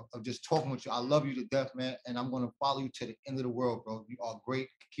of just talking with you. I love you to death, man. And I'm gonna follow you to the end of the world, bro. You are great.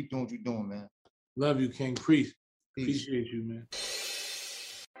 Keep doing what you're doing, man. Love you, King. Peace. Appreciate you, man.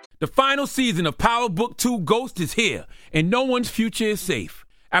 The final season of Power Book 2 Ghost is here, and no one's future is safe.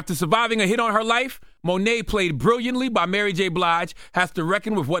 After surviving a hit on her life, Monet, played brilliantly by Mary J. Blige, has to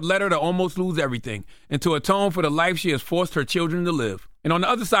reckon with what led her to almost lose everything and to atone for the life she has forced her children to live. And on the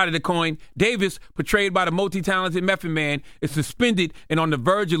other side of the coin, Davis, portrayed by the multi-talented Method Man, is suspended and on the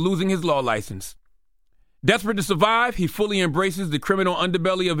verge of losing his law license. Desperate to survive, he fully embraces the criminal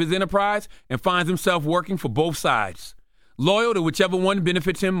underbelly of his enterprise and finds himself working for both sides, loyal to whichever one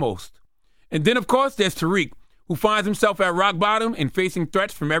benefits him most. And then, of course, there's Tariq, who finds himself at rock bottom and facing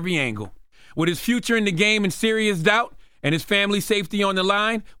threats from every angle. With his future in the game in serious doubt and his family's safety on the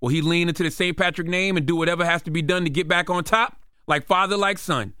line, will he lean into the St. Patrick name and do whatever has to be done to get back on top? Like father, like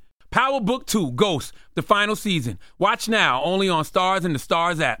son. Power Book 2, Ghost, the final season. Watch now, only on Stars and the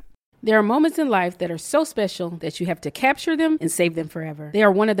Stars app. There are moments in life that are so special that you have to capture them and save them forever. They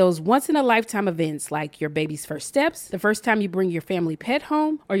are one of those once-in-a-lifetime events like your baby's first steps, the first time you bring your family pet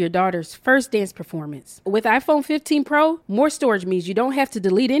home, or your daughter's first dance performance. With iPhone 15 Pro, more storage means you don't have to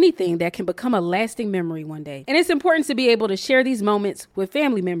delete anything that can become a lasting memory one day. And it's important to be able to share these moments with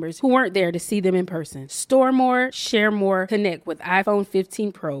family members who weren't there to see them in person. Store more, share more, connect with iPhone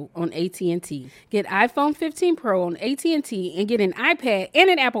 15 Pro on AT&T. Get iPhone 15 Pro on AT&T and get an iPad and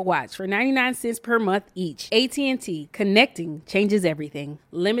an Apple Watch for 99 cents per month each. AT&T. Connecting changes everything.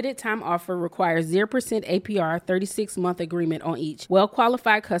 Limited time offer requires 0% APR 36-month agreement on each.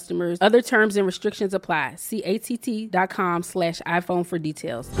 Well-qualified customers. Other terms and restrictions apply. See att.com/iPhone for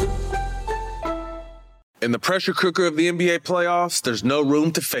details. In the pressure cooker of the NBA playoffs, there's no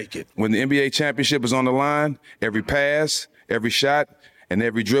room to fake it. When the NBA championship is on the line, every pass, every shot, and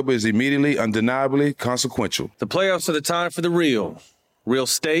every dribble is immediately, undeniably consequential. The playoffs are the time for the real. Real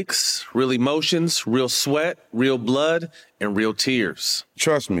stakes, real emotions, real sweat, real blood, and real tears.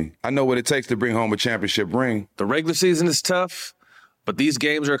 Trust me, I know what it takes to bring home a championship ring. The regular season is tough, but these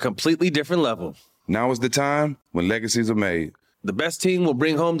games are a completely different level. Now is the time when legacies are made. The best team will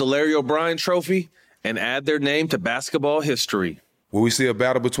bring home the Larry O'Brien Trophy and add their name to basketball history. Will we see a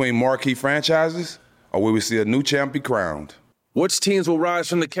battle between marquee franchises, or will we see a new champ be crowned? Which teams will rise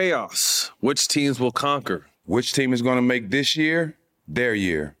from the chaos? Which teams will conquer? Which team is going to make this year their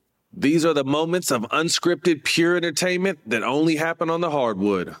year? These are the moments of unscripted, pure entertainment that only happen on the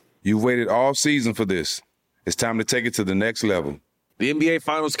hardwood. You've waited all season for this. It's time to take it to the next level. The NBA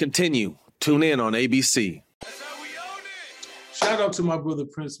Finals continue. Tune in on ABC. Shout out to my brother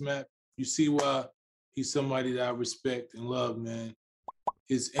Prince Matt. You see why he's somebody that I respect and love, man.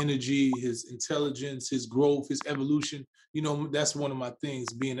 His energy, his intelligence, his growth, his evolution. You know, that's one of my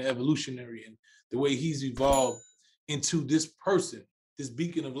things, being an evolutionary, and the way he's evolved into this person, this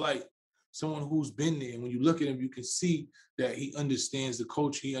beacon of light, someone who's been there. And when you look at him, you can see that he understands the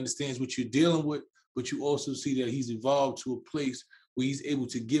culture, he understands what you're dealing with, but you also see that he's evolved to a place where he's able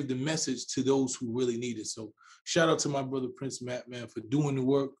to give the message to those who really need it. So shout out to my brother Prince Matt, man, for doing the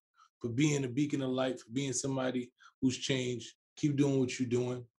work, for being a beacon of light, for being somebody who's changed. Keep doing what you're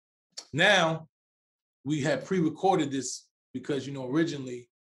doing. Now, we had pre-recorded this because, you know, originally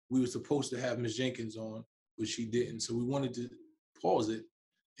we were supposed to have Ms. Jenkins on, but she didn't. So we wanted to pause it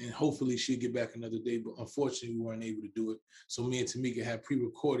and hopefully she'll get back another day. But unfortunately, we weren't able to do it. So me and Tamika had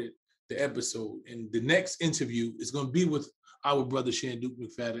pre-recorded the episode. And the next interview is going to be with our brother, Shanduke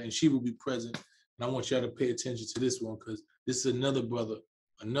McFadden, and she will be present. And I want y'all to pay attention to this one because this is another brother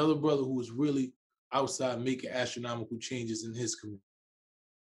who is really outside making astronomical changes in his community.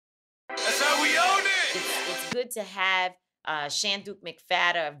 That's how we own it. It's good to have Shanduke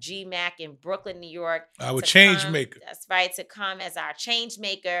McFadder of GMAC in Brooklyn, New York. Our change maker. That's right, to come as our change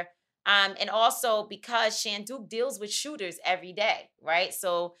maker. And also because Shanduke deals with shooters every day, right?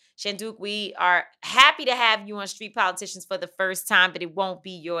 So Shanduke, we are happy to have you on Street Politicians for the first time, but it won't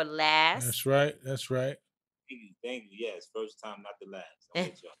be your last. That's right. Thank you. Yes, first time, not the last. I'll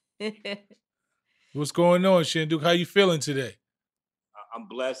let y'all. What's going on, Shanduke? How you feeling today? I'm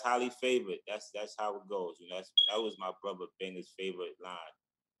blessed, highly favored. That's how it goes. You know, that was my brother Ben's favorite line.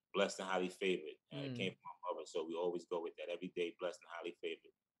 Blessed and highly favored. It came from my mother, so we always go with that every day. Blessed and highly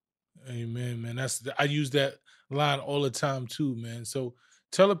favored. Amen, man. I use that line all the time too, man. So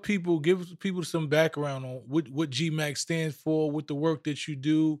tell the people, give people some background on what GMAC stands for, what the work that you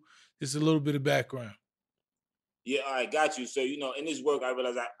do. Just a little bit of background. Yeah, all right, got you. So, you know, in this work, I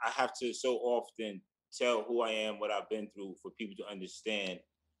realize I have to so often tell who I am, what I've been through, for people to understand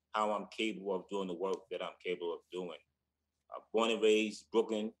how I'm capable of doing the work that I'm capable of doing. Born and raised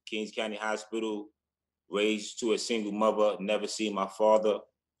Brooklyn, Kings County Hospital, raised to a single mother, never seen my father.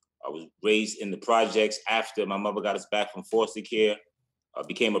 I was raised in the projects after my mother got us back from foster care. I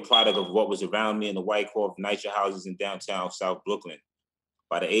became a product of what was around me in the White Horse NYCHA houses in downtown South Brooklyn.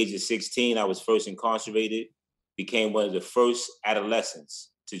 By the age of 16, I was first incarcerated, became one of the first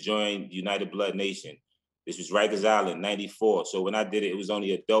adolescents to join United Blood Nation. This was Rikers Island, 94. So when I did it, it was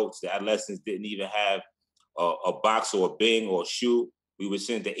only adults. The adolescents didn't even have a box or a bing or a shoe. We were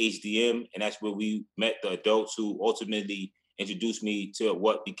sent to HDM, and that's where we met the adults who ultimately introduced me to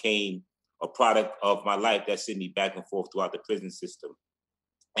what became a product of my life that sent me back and forth throughout the prison system.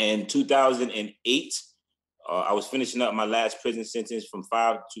 In 2008, I was finishing up my last prison sentence from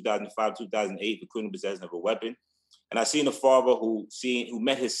 2005, 2008 for criminal possession of a weapon. And I seen a father who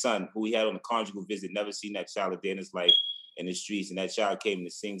met his son, who he had on a conjugal visit, never seen that child a day in his life in the streets. And that child came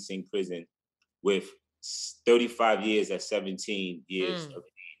to Sing Sing prison with 35 years at 17 years of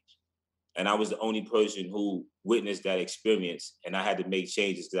age. And I was the only person who witnessed that experience. And I had to make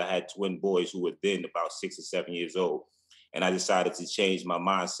changes because I had twin boys who were then about 6 or 7 years old. And I decided to change my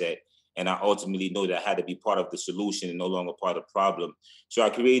mindset. And I ultimately know that I had to be part of the solution and no longer part of the problem. So I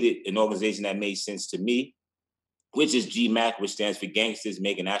created an organization that made sense to me, which is GMAC, which stands for Gangsters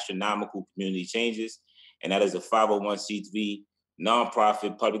Making Astronomical Community Changes. And that is a 501c3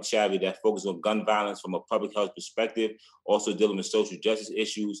 nonprofit public charity that focuses on gun violence from a public health perspective, also dealing with social justice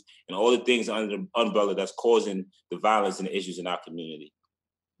issues and all the things under the umbrella that's causing the violence and the issues in our community.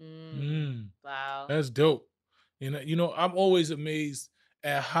 Wow. That's dope. You know, I'm always amazed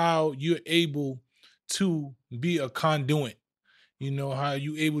at how you're able to be a conduit. You know, how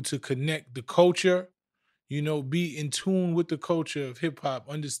you able to connect the culture, you know, be in tune with the culture of hip hop,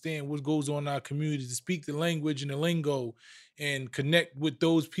 understand what goes on in our community, to speak the language and the lingo, and connect with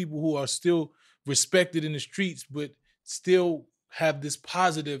those people who are still respected in the streets, but still have this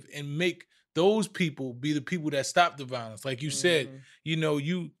positive and make those people be the people that stop the violence. Like you said, you know,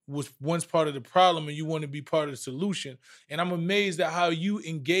 you was once part of the problem and you want to be part of the solution. And I'm amazed at how you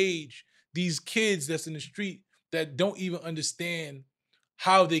engage these kids that's in the street that don't even understand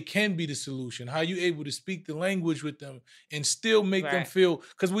how they can be the solution, how you able to speak the language with them and still make them feel,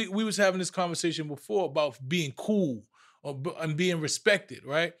 because we was having this conversation before about being cool and being respected,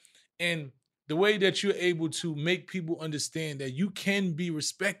 right? And the way that you're able to make people understand that you can be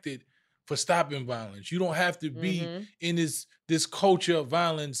respected for stopping violence. You don't have to be in this culture of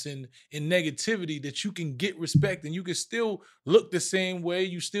violence and negativity, that you can get respect and you can still look the same way,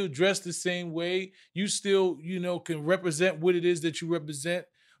 you still dress the same way, you still, you know, can represent what it is that you represent,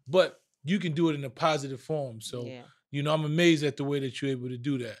 but you can do it in a positive form. So, you know, I'm amazed at the way that you're able to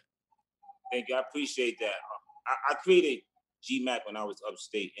do that. Thank you. I appreciate that. I created GMAC when I was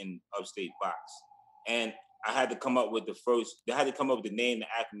upstate in Upstate Box. And I had to come up with the name, the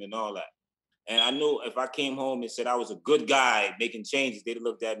acronym and all that. And I knew if I came home and said I was a good guy making changes, they'd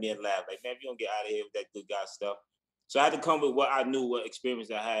looked at me and laughed like, man, if you don't get out of here with that good guy stuff. So I had to come with what I knew, what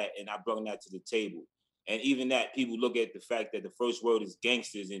experience I had, and I brought that to the table. And even that, people look at the fact that the first word is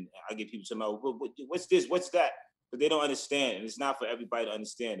gangsters, and I get people talking about, what's this, what's that? But they don't understand, and it's not for everybody to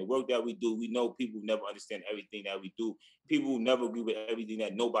understand. The work that we do, we know people never understand everything that we do. People never agree with everything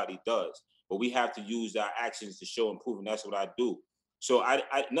that nobody does. But we have to use our actions to show and prove, and that's what I do. So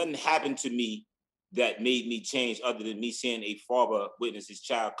nothing happened to me that made me change other than me seeing a father witness his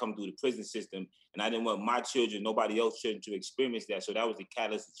child come through the prison system. And I didn't want my children, nobody else's children, to experience that. So that was the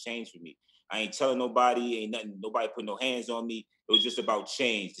catalyst of change for me. I ain't telling nobody, ain't nothing, nobody put no hands on me. It was just about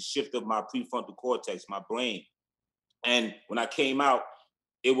change, the shift of my prefrontal cortex, my brain. And when I came out,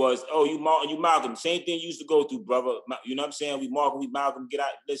 it was, oh, you Malcolm. Same thing you used to go through, brother. You know what I'm saying? We Malcolm, get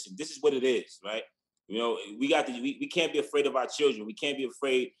out. Listen, this is what it is, right? You know, we can't be afraid of our children. We can't be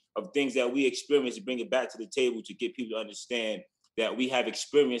afraid of things that we experience and bring it back to the table to get people to understand that we have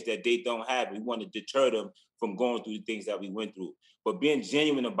experience that they don't have. We want to deter them from going through the things that we went through. But being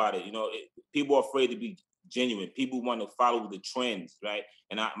genuine about it, you know, people are afraid to be genuine. People want to follow the trends, right?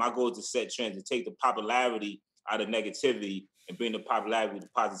 And my goal is to set trends and take the popularity out of negativity and bring the popularity to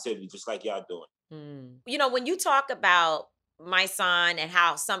positivity, just like y'all doing. You know, when you talk about my son and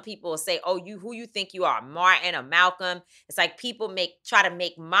how some people will say, oh, who you think you are, Martin or Malcolm? It's like people try to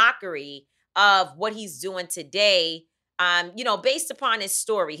make mockery of what he's doing today, you know, based upon his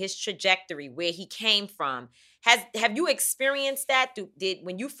story, his trajectory, where he came from. Have you experienced that?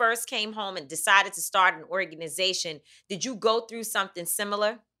 When you first came home and decided to start an organization, did you go through something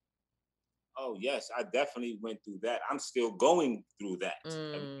similar? Oh, yes, I definitely went through that. I'm still going through that.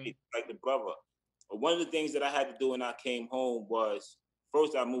 Like the brother. One of the things that I had to do when I came home was,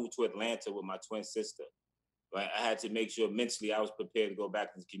 first I moved to Atlanta with my twin sister. Right? I had to make sure mentally I was prepared to go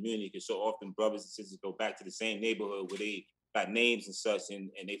back to the community, because so often brothers and sisters go back to the same neighborhood where they got names and such, and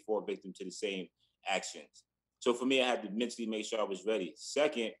they fall victim to the same actions. So for me, I had to mentally make sure I was ready.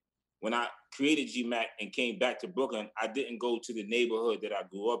 Second, when I created GMAC and came back to Brooklyn, I didn't go to the neighborhood that I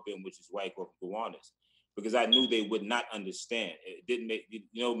grew up in, which is Wyckoff and Gowanus, because I knew they would not understand. It didn't make,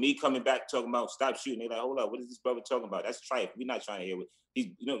 you know, me coming back talking about stop shooting. They're like, hold up, what is this brother talking about? That's trife. We're not trying to hear what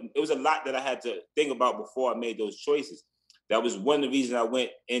he, you know, it was a lot that I had to think about before I made those choices. That was one of the reasons I went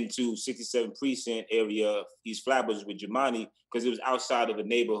into 67 Precinct area, East Flatbush with Jemani, because it was outside of the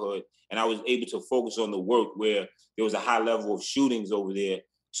neighborhood. And I was able to focus on the work where there was a high level of shootings over there.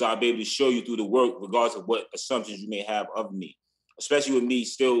 So I'll be able to show you through the work, regardless of what assumptions you may have of me. Especially with me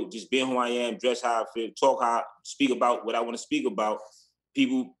still just being who I am, dress how I feel, talk how I speak about what I want to speak about.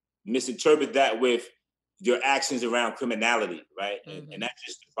 People misinterpret that with your actions around criminality, right? Mm-hmm. And that's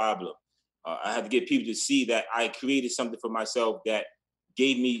just the problem. I had to get people to see that I created something for myself that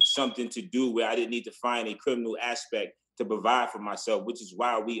gave me something to do where I didn't need to find a criminal aspect to provide for myself, which is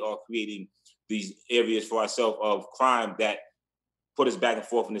why we are creating these areas for ourselves of crime that put us back and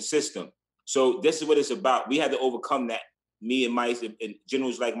forth in the system. So this is what it's about. We had to overcome that. Me and Mike and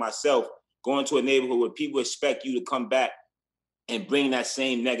generals like myself, going to a neighborhood where people expect you to come back and bring that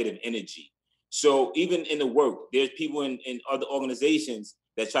same negative energy. So even in the work, there's people in other organizations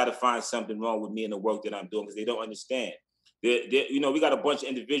that try to find something wrong with me in the work that I'm doing because they don't understand. You know, we got a bunch of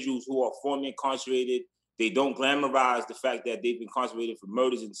individuals who are formerly incarcerated. They don't glamorize the fact that they've been incarcerated for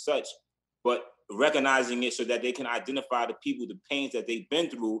murders and such, but recognizing it so that they can identify the people, the pains that they've been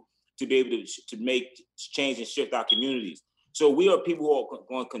through to be able to make change and shift our communities. So we are people who are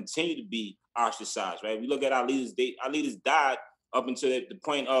going to continue to be ostracized, right? We look at our leaders, our leaders died up until the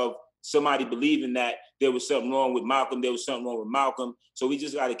point of somebody believing that there was something wrong with Malcolm, So we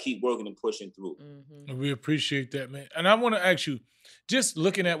just got to keep working and pushing through. Mm-hmm. We appreciate that, man. And I want to ask you, just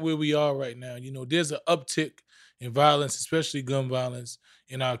looking at where we are right now, you know, there's an uptick in violence, especially gun violence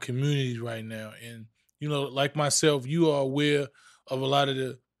in our communities right now. And, you know, like myself, you are aware of a lot of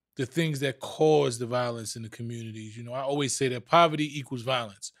the things that cause the violence in the communities. You know, I always say that poverty equals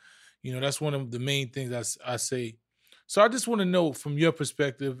violence. You know, that's one of the main things I say. So I just want to know, from your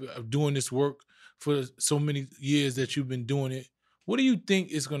perspective of doing this work for so many years that you've been doing it, what do you think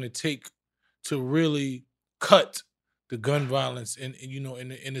is going to take to really cut the gun violence in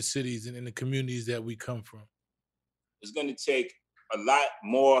the cities and in the communities that we come from? It's going to take a lot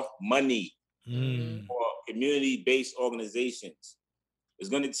more money for community-based organizations. It's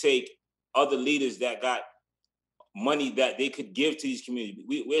going to take other leaders that got money that they could give to these communities.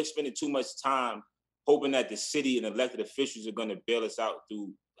 We're spending too much time hoping that the city and elected officials are going to bail us out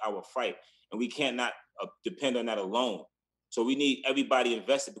through our fight. And we cannot depend on that alone. So we need everybody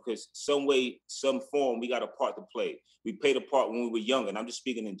invested, because some way, some form, we got a part to play. We played a part when we were younger, and I'm just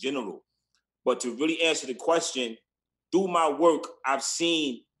speaking in general. But to really answer the question, through my work, I've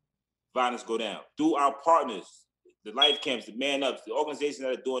seen violence go down. Through our partners, the Life Camps, the Man Ups, the organizations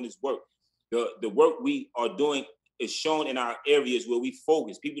that are doing this work, the work we are doing is shown in our areas where we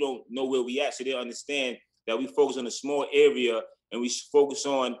focus. People don't know where we at, so they understand that we focus on a small area and we focus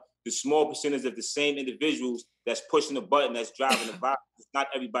on the small percentage of the same individuals that's pushing the button, that's driving the violence. It's not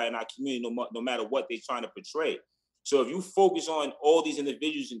everybody in our community, no matter what they're trying to portray. So if you focus on all these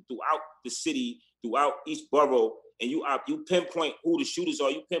individuals and throughout the city, throughout each borough, and you pinpoint who the shooters are,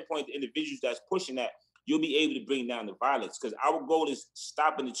 you pinpoint the individuals that's pushing that, you'll be able to bring down the violence, because our goal is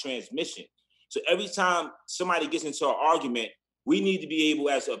stopping the transmission. So every time somebody gets into an argument, we need to be able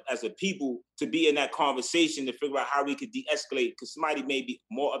as a people to be in that conversation to figure out how we could de-escalate, because somebody may be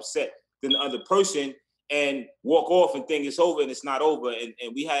more upset than the other person and walk off and think it's over, and it's not over. And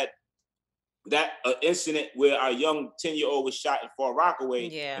we had that incident where our young 10-year-old was shot in Far Rockaway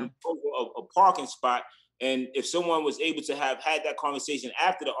in a parking spot. And if someone was able to have had that conversation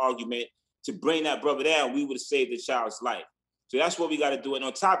after the argument to bring that brother down, we would have saved the child's life. So that's what we got to do. And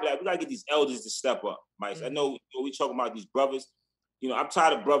on top of that, we got to get these elders to step up, Mike. I know we talking about these brothers. I'm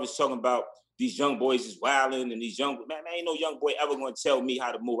tired of brothers talking about these young boys is wilding and these young, man, ain't no young boy ever going to tell me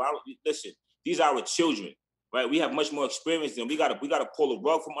how to move. Listen, these are our children, right? We have much more experience than we got to pull a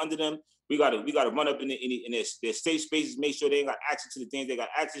rug from under them. We got to run up in their safe spaces, make sure they ain't got access to the things they got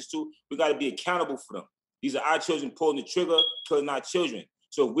access to. We got to be accountable for them. These are our children pulling the trigger, killing our children.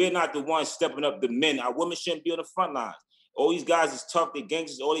 So if we're not the ones stepping up, the men, our women shouldn't be on the front lines. All these guys is tough, they're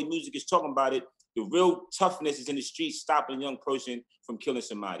gangsters, all their music is talking about it. The real toughness is in the streets, stopping a young person from killing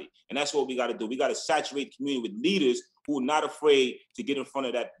somebody. And that's what we got to do. We got to saturate the community with leaders who are not afraid to get in front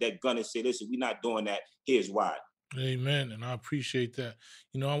of that gun and say, listen, we're not doing that. Here's why. Amen. And I appreciate that.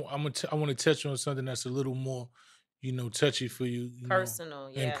 I want to touch on something that's a little more, touchy for you.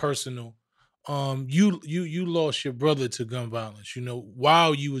 Personal, and personal. You lost your brother to gun violence,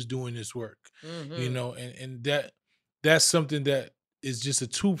 while you was doing this work, and that's something that is just a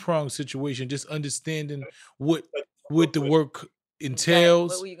two-pronged situation, just understanding what the work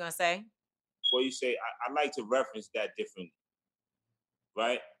entails. What were you going to say? Before you say, I like to reference that differently,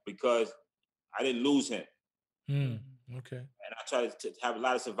 right? Because I didn't lose him. Okay. And I try to have a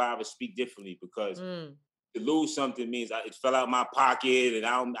lot of survivors speak differently, because to lose something means it fell out my pocket and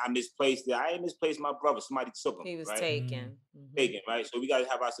I misplaced it. I ain't misplaced my brother. Somebody took him. He was right? taken. Taken, right? So we got to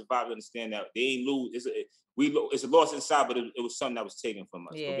have our survivors understand that they ain't lose. It's a loss inside, but it was something that was taken from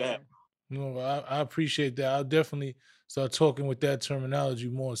us. Yeah. No, I appreciate that. I'll definitely start talking with that terminology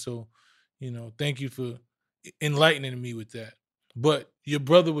more. So, thank you for enlightening me with that. But your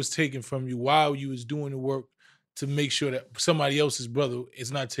brother was taken from you while you was doing the work to make sure that somebody else's brother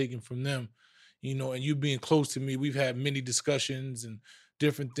is not taken from them. And you being close to me, we've had many discussions and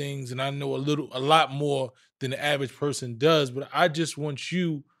different things, and I know a lot more than the average person does, but I just want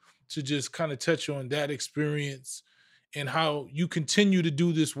you to just kind of touch on that experience and how you continue to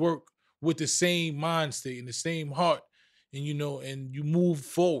do this work with the same mind state and the same heart, and and you move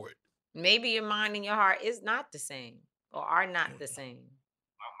forward. Maybe your mind and your heart is not the same or are not the same.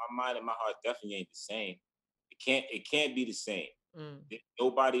 My mind and my heart definitely ain't the same. It can't be the same.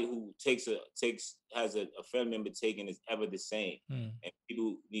 Nobody who has a family member taken is ever the same. And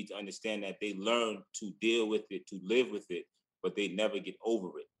people need to understand that they learn to deal with it, to live with it, but they never get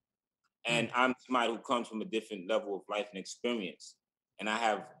over it. And I'm somebody who comes from a different level of life and experience. And I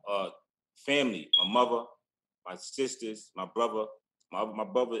have family, my mother, my sisters, my brother. My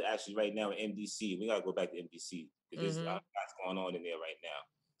brother actually right now in MDC. We gotta go back to MDC because there's lots going on in there right now.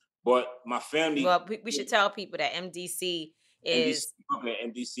 But my family. Well, we should tell people that MDC is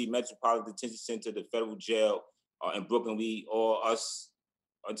MDC, Metropolitan Detention Center, the federal jail in Brooklyn. We us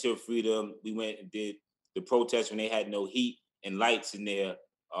until freedom. We went and did the protest when they had no heat and lights in there.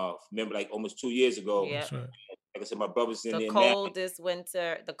 Remember, like almost 2 years ago. Yeah. Like I said, my brother's in there. The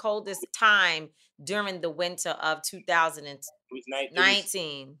coldest time during the winter of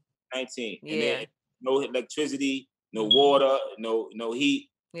 2019. 19. Yeah. And no electricity, no water, no heat.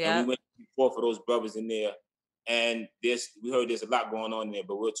 Yeah. And we went forth for those brothers in there. And we heard there's a lot going on in there,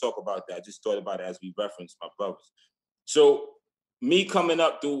 but we'll talk about that. I just thought about it as we referenced my brothers. So me coming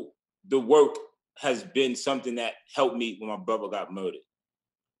up through the work has been something that helped me when my brother got murdered.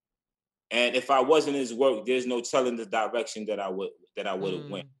 And if I wasn't in his work, there's no telling the direction that I would have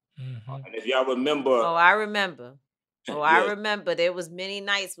went. And if y'all remember, I remember. I remember there was many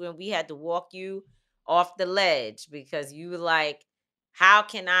nights when we had to walk you off the ledge because you were like, how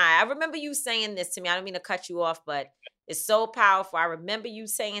can I remember you saying this to me. I don't mean to cut you off, but it's so powerful. I remember you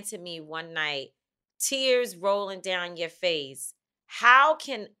saying to me one night, tears rolling down your face, how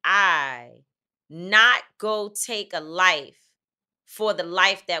can I not go take a life for the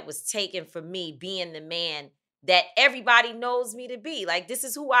life that was taken from me, being the man that everybody knows me to be? Like, this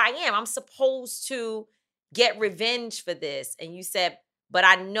is who I am. I'm supposed to get revenge for this. And you said, but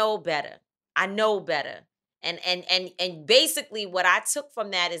I know better. I know better. And basically what I took from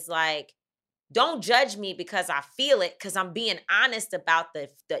that is like, don't judge me because I feel it, because I'm being honest about the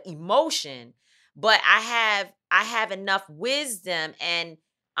emotion. But I have enough wisdom and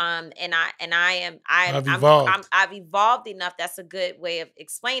I've evolved enough. That's a good way of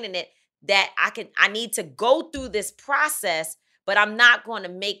explaining it, that I need to go through this process, but I'm not going to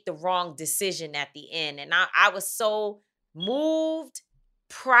make the wrong decision at the end. And I was so moved,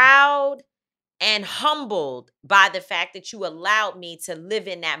 proud, and humbled by the fact that you allowed me to live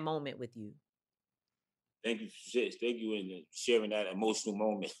in that moment with you. Thank you, sis. Thank you in sharing that emotional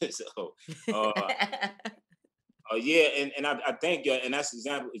moment. So, yeah, and I thank you, and that's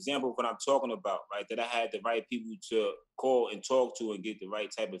example of what I'm talking about, right? That I had the right people to call and talk to and get the right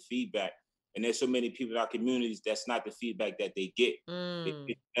type of feedback. And there's so many people in our communities that's not the feedback that they get.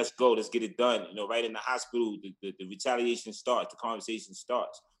 Let's go, let's get it done. You know, right in the hospital, the retaliation starts, the conversation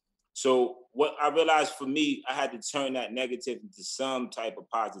starts. So what I realized for me, I had to turn that negative into some type of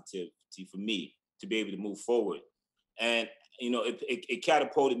positivity for me to be able to move forward. And, you know, it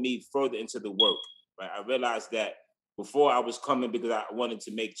catapulted me further into the work, right? I realized that before I was coming because I wanted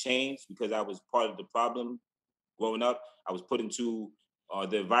to make change, because I was part of the problem growing up. I was put into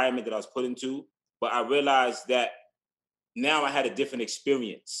the environment that I was put into. But I realized that now I had a different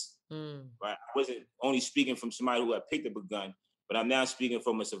experience, right? I wasn't only speaking from somebody who had picked up a gun, but I'm now speaking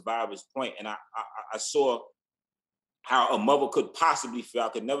from a survivor's point. And I saw how a mother could possibly feel. I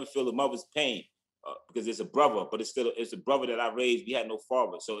could never feel a mother's pain because it's a brother, but it's a brother that I raised. We had no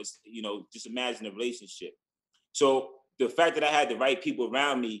father. So it's, you know, just imagine the relationship. So the fact that I had the right people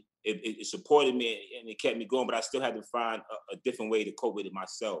around me, it supported me and it kept me going, but I still had to find a different way to cope with it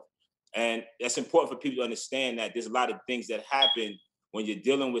myself. And that's important for people to understand that there's a lot of things that happen when you're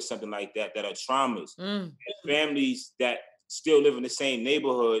dealing with something like that are traumas. Families that still live in the same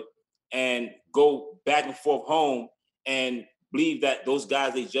neighborhood and go back and forth home and believe that those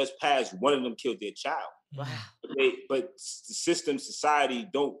guys they just passed, one of them killed their child. Wow. But the system, society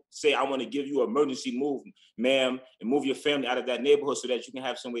don't say, I want to give you an emergency move, ma'am, and move your family out of that neighborhood so that you can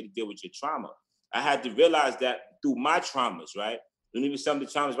have some way to deal with your trauma. I had to realize that through my traumas, right? And even some of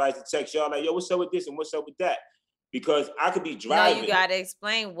the traumas, I used to text y'all like, yo, what's up with this and what's up with that? Because I could be driving. No, you got to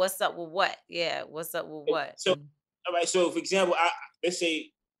explain what's up with what. Yeah, what's up with what? So, all right, so for example, let's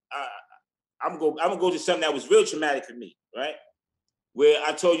say I'm gonna go to something that was real traumatic for me, right? Where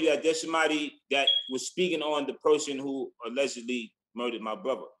I told you that there's somebody that was speaking on the person who allegedly murdered my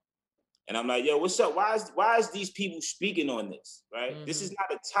brother. And I'm like, yo, what's up? Why is these people speaking on this, right? This is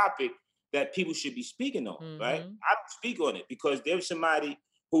not a topic that people should be speaking on, right? I don't speak on it because there's somebody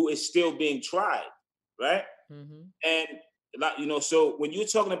who is still being tried, right? And, you know, so when you're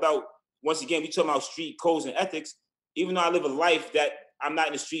talking about, once again, we talking about street codes and ethics, even though I live a life that I'm not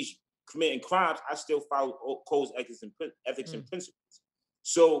in the streets committing crimes, I still follow codes, ethics, and principles.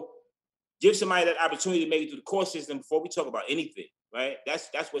 So give somebody that opportunity to make it through the court system before we talk about anything, right? That's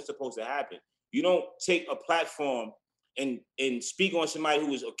what's supposed to happen. You don't take a platform and speak on somebody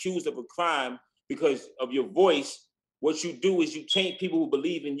who is accused of a crime because of your voice. What you do is you taint people who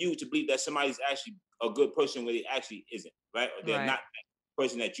believe in you to believe that somebody's actually a good person when they actually isn't, right? Or they're not the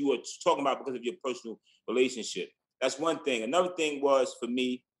person that you are talking about because of your personal relationship. That's one thing. Another thing was, for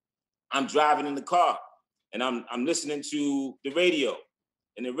me, I'm driving in the car and I'm listening to the radio.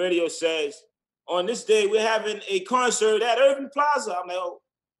 And the radio says, on this day, we're having a concert at Irving Plaza. I'm like, oh.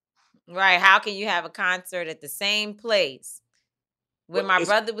 Right. How can you have a concert at the same place where my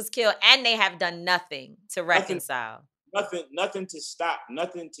brother was killed and they have done nothing to reconcile? Nothing to stop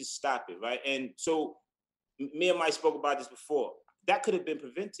it, right? And so me and Mike spoke about this before. That could have been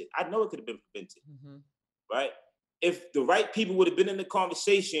prevented. I know it could have been prevented, right? If the right people would have been in the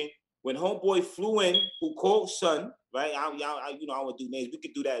conversation when homeboy flew in, who called son, right? I don't want to do names. We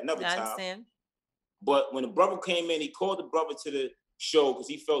could do that another time. Understand. But when the brother came in, he called the brother to the show because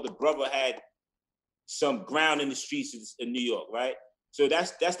he felt the brother had some ground in the streets in New York, right? So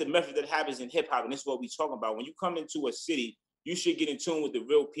that's the method that happens in hip hop, and that's what we're talking about. When you come into a city, you should get in tune with the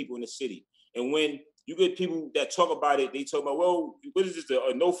real people in the city. And when you get people that talk about it, they talk about, well, what is this,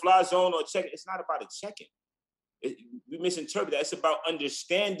 a no-fly zone or a check? It's not about a check-in. We misinterpret that. It's about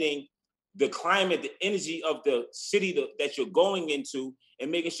understanding the climate, the energy of the city that you're going into,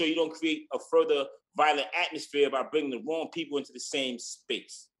 and making sure you don't create a further violent atmosphere by bringing the wrong people into the same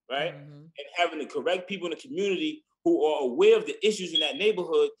space, right? And having the correct people in the community who are aware of the issues in that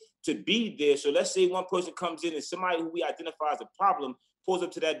neighborhood to be there. So let's say one person comes in and somebody who we identify as a problem pulls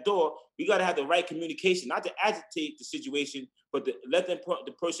up to that door. We got to have the right communication, not to agitate the situation, but to let the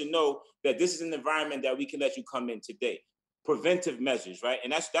person know that this is an environment that we can let you come in today. Preventive measures, right?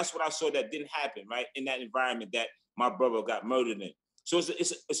 And that's what I saw that didn't happen, right? In that environment that my brother got murdered in. So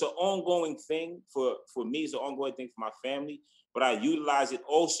it's an ongoing thing for me. It's an ongoing thing for my family. But I utilize it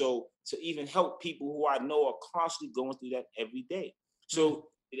also to even help people who I know are constantly going through that every day. So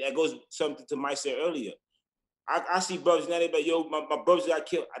that goes something to Mike said earlier. I see brothers now, they're like, yo, my brothers got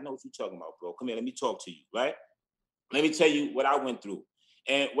killed. I know what you're talking about, bro. Come here, let me talk to you, right? Let me tell you what I went through.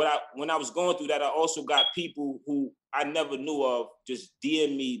 And when I was going through that, I also got people who I never knew of just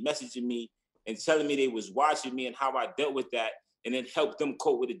DM me, messaging me, and telling me they was watching me and how I dealt with that, and then help them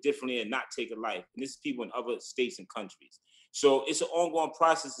cope with it differently and not take a life. And this is people in other states and countries. So it's an ongoing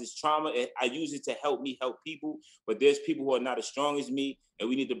process. It's trauma. I use it to help me help people, but there's people who are not as strong as me, and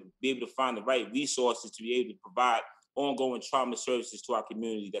we need to be able to find the right resources to be able to provide ongoing trauma services to our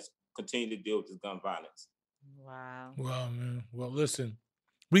community that's continue to deal with this gun violence. Wow. Wow, man. Well, listen,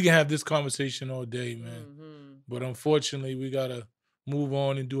 we can have this conversation all day, man. Mm-hmm. But unfortunately, we got to move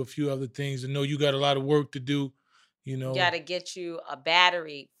on and do a few other things. I know you got a lot of work to do, you know. We got to get you a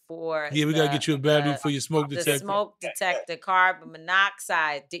battery for we got to get you a battery for your smoke detector. The smoke detector, carbon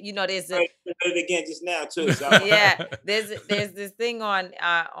monoxide. You know, there's a... I did it again just now, too. So yeah, there's this thing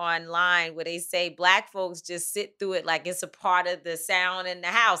online where they say Black folks just sit through it like it's a part of the sound in the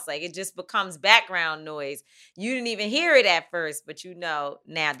house. Like it just becomes background noise. You didn't even hear it at first, but you know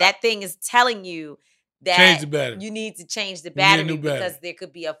now that thing is telling you that you need to change the battery because there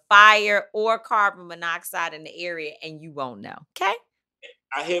could be a fire or carbon monoxide in the area and you won't know. Okay?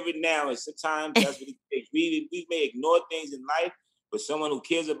 I hear it now, and sometimes that's what it takes. We may ignore things in life, but someone who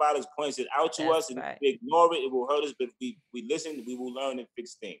cares about us points it out to us, and if we ignore it, it will hurt us. But if we listen, we will learn and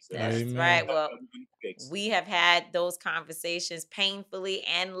fix things. So that's right. Well, we have had those conversations painfully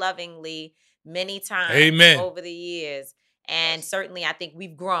and lovingly many times over the years. And certainly, I think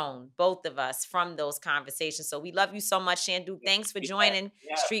we've grown, both of us, from those conversations. So we love you so much, Shandu. Thanks for joining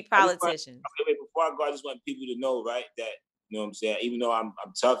Street Politicians. Before I go, I just want people to know, right, that, you know what I'm saying, even though I'm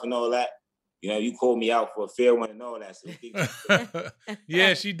tough and all that, you know, you called me out for a fair one and all that. So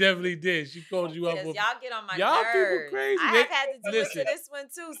yeah, she definitely did. She called you out for... Y'all get on my nerves. People crazy. I have had to do it to this one,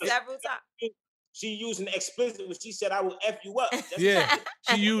 too, several times. She used an explicit when she said, I will F you up.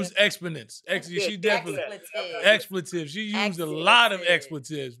 She used exponents. She definitely... Expletives. She used a lot of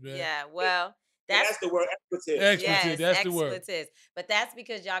expletives, man. Yeah, well... That's the word, expletive. Expletive, that's the word. But that's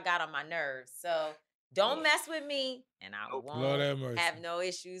because y'all got on my nerves. So... don't mess with me, and I won't have no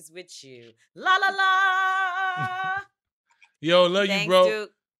issues with you. La, la, la. Yo, love you, bro.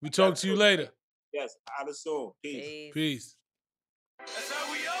 Duke. We talk to you later. Yes, I'll assume. Peace. That's how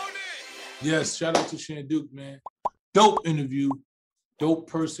we own it. Yes, shout out to Shandu, man. Dope interview. Dope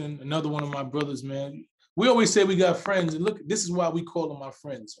person. Another one of my brothers, man. We always say we got friends, and look, this is why we call them our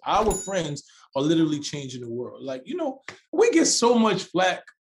friends. Our friends are literally changing the world. Like, you know, we get so much flack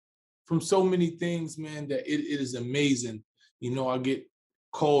from so many things, man, that it is amazing. You know, I get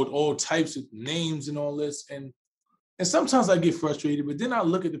called all types of names and all this. And sometimes I get frustrated, but then I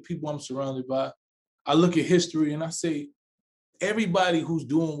look at the people I'm surrounded by. I look at history and I say, everybody who's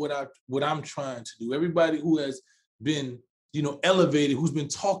doing what I'm trying to do, everybody who has been, you know, elevated, who's been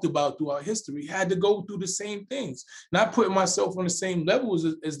talked about throughout history, had to go through the same things. Not putting myself on the same level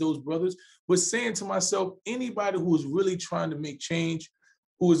as those brothers, but saying to myself, anybody who is really trying to make change,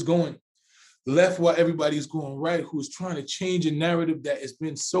 who is going left while everybody's going right, who is trying to change a narrative that has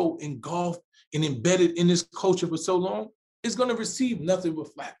been so engulfed and embedded in this culture for so long, is going to receive nothing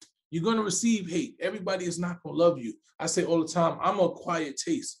but flack. You're going to receive hate. Everybody is not going to love you. I say all the time, I'm a quiet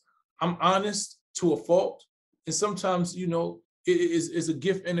taste. I'm honest to a fault. And sometimes, you know, it is a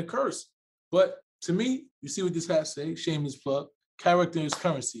gift and a curse. But to me, you see what this hat say, shameless plug, character is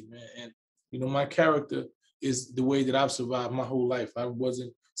currency, man. And, you know, my character is the way that I've survived my whole life. I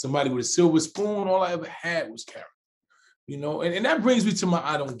wasn't somebody with a silver spoon. All I ever had was character, you know? And that brings me to my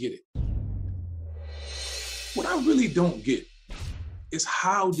I don't get it. What I really don't get is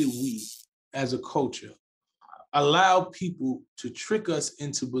how did we, as a culture, allow people to trick us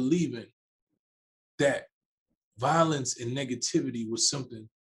into believing that violence and negativity was something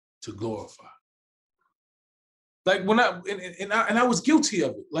to glorify? Like when I was guilty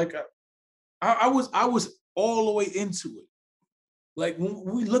of it. Like I was all the way into it. Like when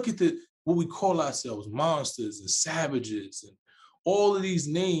we look at what we call ourselves, monsters and savages and all of these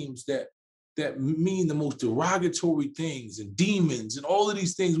names that mean the most derogatory things, and demons and all of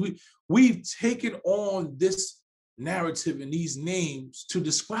these things, we've taken on this narrative and these names to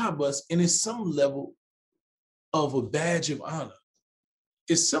describe us, and it's some level of a badge of honor.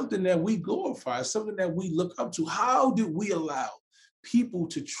 It's something that we glorify, something that we look up to. How did we allow people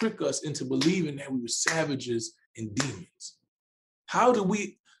to trick us into believing that we were savages and demons? How do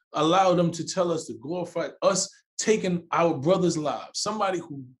we allow them to tell us to glorify us taking our brothers' lives? Somebody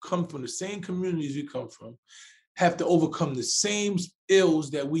who come from the same communities we come from, have to overcome the same ills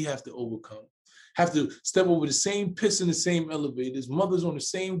that we have to overcome, have to step over the same piss in the same elevators, mothers on the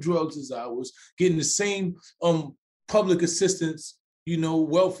same drugs as ours, getting the same public assistance, you know,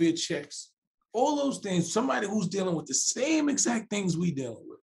 welfare checks, all those things. Somebody who's dealing with the same exact things we dealing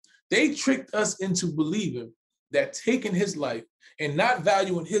with. They tricked us into believing that taking his life and not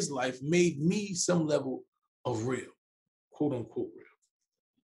valuing his life made me some level of real, quote unquote real.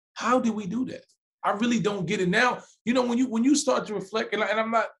 How did we do that? I really don't get it now. You know, when you start to reflect, and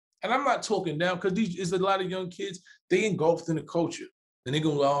I'm not talking down, because there's a lot of young kids, they engulfed in the culture. And they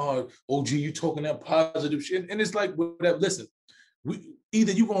go, oh, OG, you talking that positive shit. And it's like, whatever. Listen,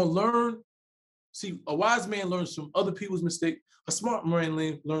 either you're going to learn. See, a wise man learns from other people's mistakes. A smart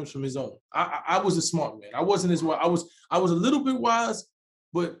man learns from his own. I was a smart man. I wasn't as wise. I was a little bit wise,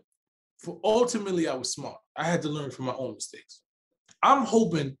 but ultimately I was smart. I had to learn from my own mistakes. I'm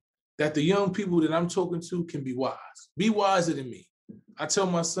hoping that the young people that I'm talking to can be wise. Be wiser than me. I tell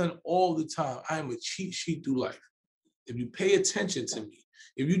my son all the time, I am a cheat sheet through life. If you pay attention to me,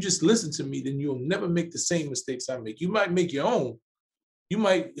 if you just listen to me, then you'll never make the same mistakes I make. You might make your own. You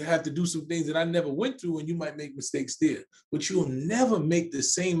might have to do some things that I never went through, and you might make mistakes there. But you'll never make the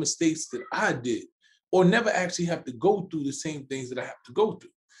same mistakes that I did, or never actually have to go through the same things that I have to go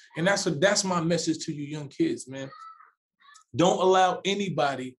through. And that's my message to you young kids, man. Don't allow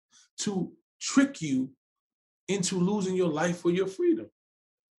anybody to trick you into losing your life or your freedom.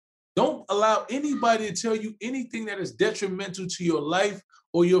 Don't allow anybody to tell you anything that is detrimental to your life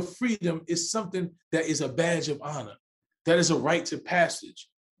or your freedom is something that is a badge of honor, that is a rite to passage,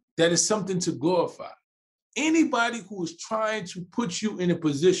 that is something to glorify. Anybody who is trying to put you in a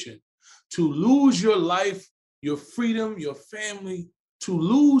position to lose your life, your freedom, your family, to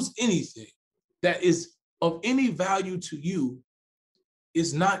lose anything that is of any value to you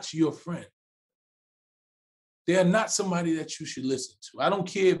is not your friend. They are not somebody that you should listen to. I don't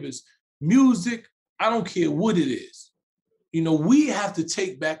care if it's music. I don't care what it is. You know, we have to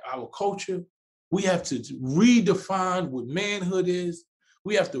take back our culture. We have to redefine what manhood is.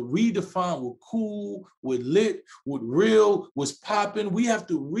 We have to redefine what cool, what lit, what real, what's popping. We have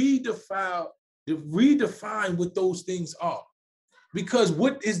to redefine what those things are. Because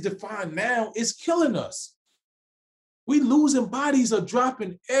what is defined now is killing us. We losing bodies are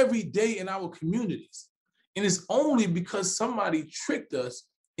dropping every day in our communities. And it's only because somebody tricked us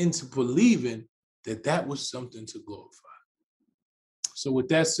into believing that that was something to glorify. So with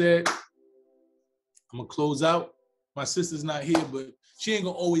that said, I'm gonna close out. My sister's not here, but she ain't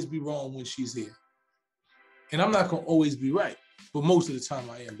gonna always be wrong when she's here. And I'm not gonna always be right, but most of the time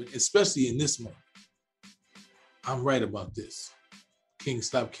I am, but especially in this moment, I'm right about this. Kings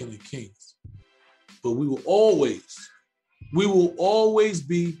stop killing kings. But we will always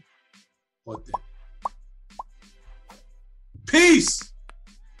be authentic. Peace.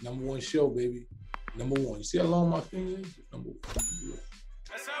 Number one show, baby. Number one. You see how long my finger is? Number one.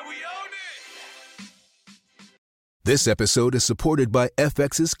 That's how we own it. This episode is supported by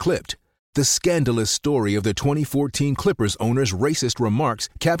FX's Clipped, the scandalous story of the 2014 Clippers owner's racist remarks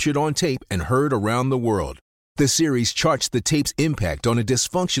captured on tape and heard around the world. The series charts the tape's impact on a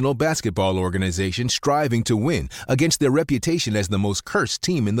dysfunctional basketball organization striving to win against their reputation as the most cursed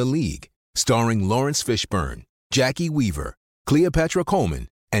team in the league. Starring Lawrence Fishburne, Jackie Weaver, Cleopatra Coleman,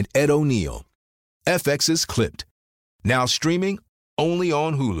 and Ed O'Neill. FX's Clipped. Now streaming only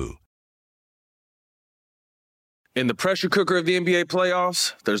on Hulu. In the pressure cooker of the NBA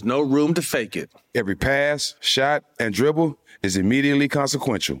playoffs, there's no room to fake it. Every pass, shot, and dribble is immediately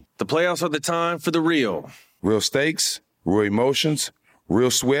consequential. The playoffs are the time for the real. Real stakes, real emotions,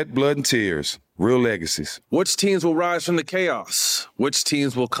 real sweat, blood, and tears, real legacies. Which teams will rise from the chaos? Which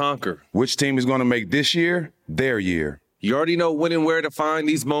teams will conquer? Which team is going to make this year their year? You already know when and where to find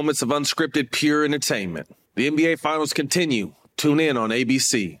these moments of unscripted, pure entertainment. The NBA Finals continue. Tune in on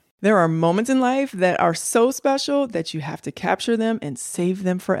ABC. There are moments in life that are so special that you have to capture them and save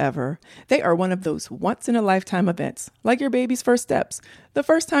them forever. They are one of those once-in-a-lifetime events, like your baby's first steps, the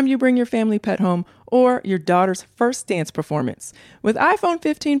first time you bring your family pet home, or your daughter's first dance performance. With iPhone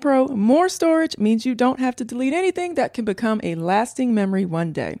 15 Pro, more storage means you don't have to delete anything that can become a lasting memory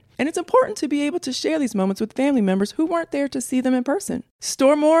one day. And it's important to be able to share these moments with family members who weren't there to see them in person.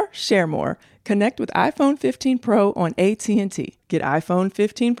 Store more, share more. Connect with iPhone 15 Pro on AT&T. Get iPhone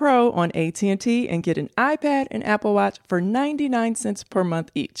 15 Pro on AT&T and get an iPad and Apple Watch for 99 cents per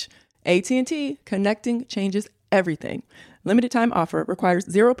month each. AT&T, connecting changes everything. Limited time offer requires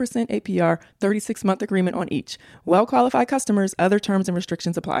 0% APR, 36-month agreement on each. Well-qualified customers, other terms and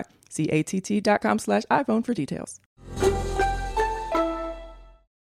restrictions apply. See att.com/iPhone for details.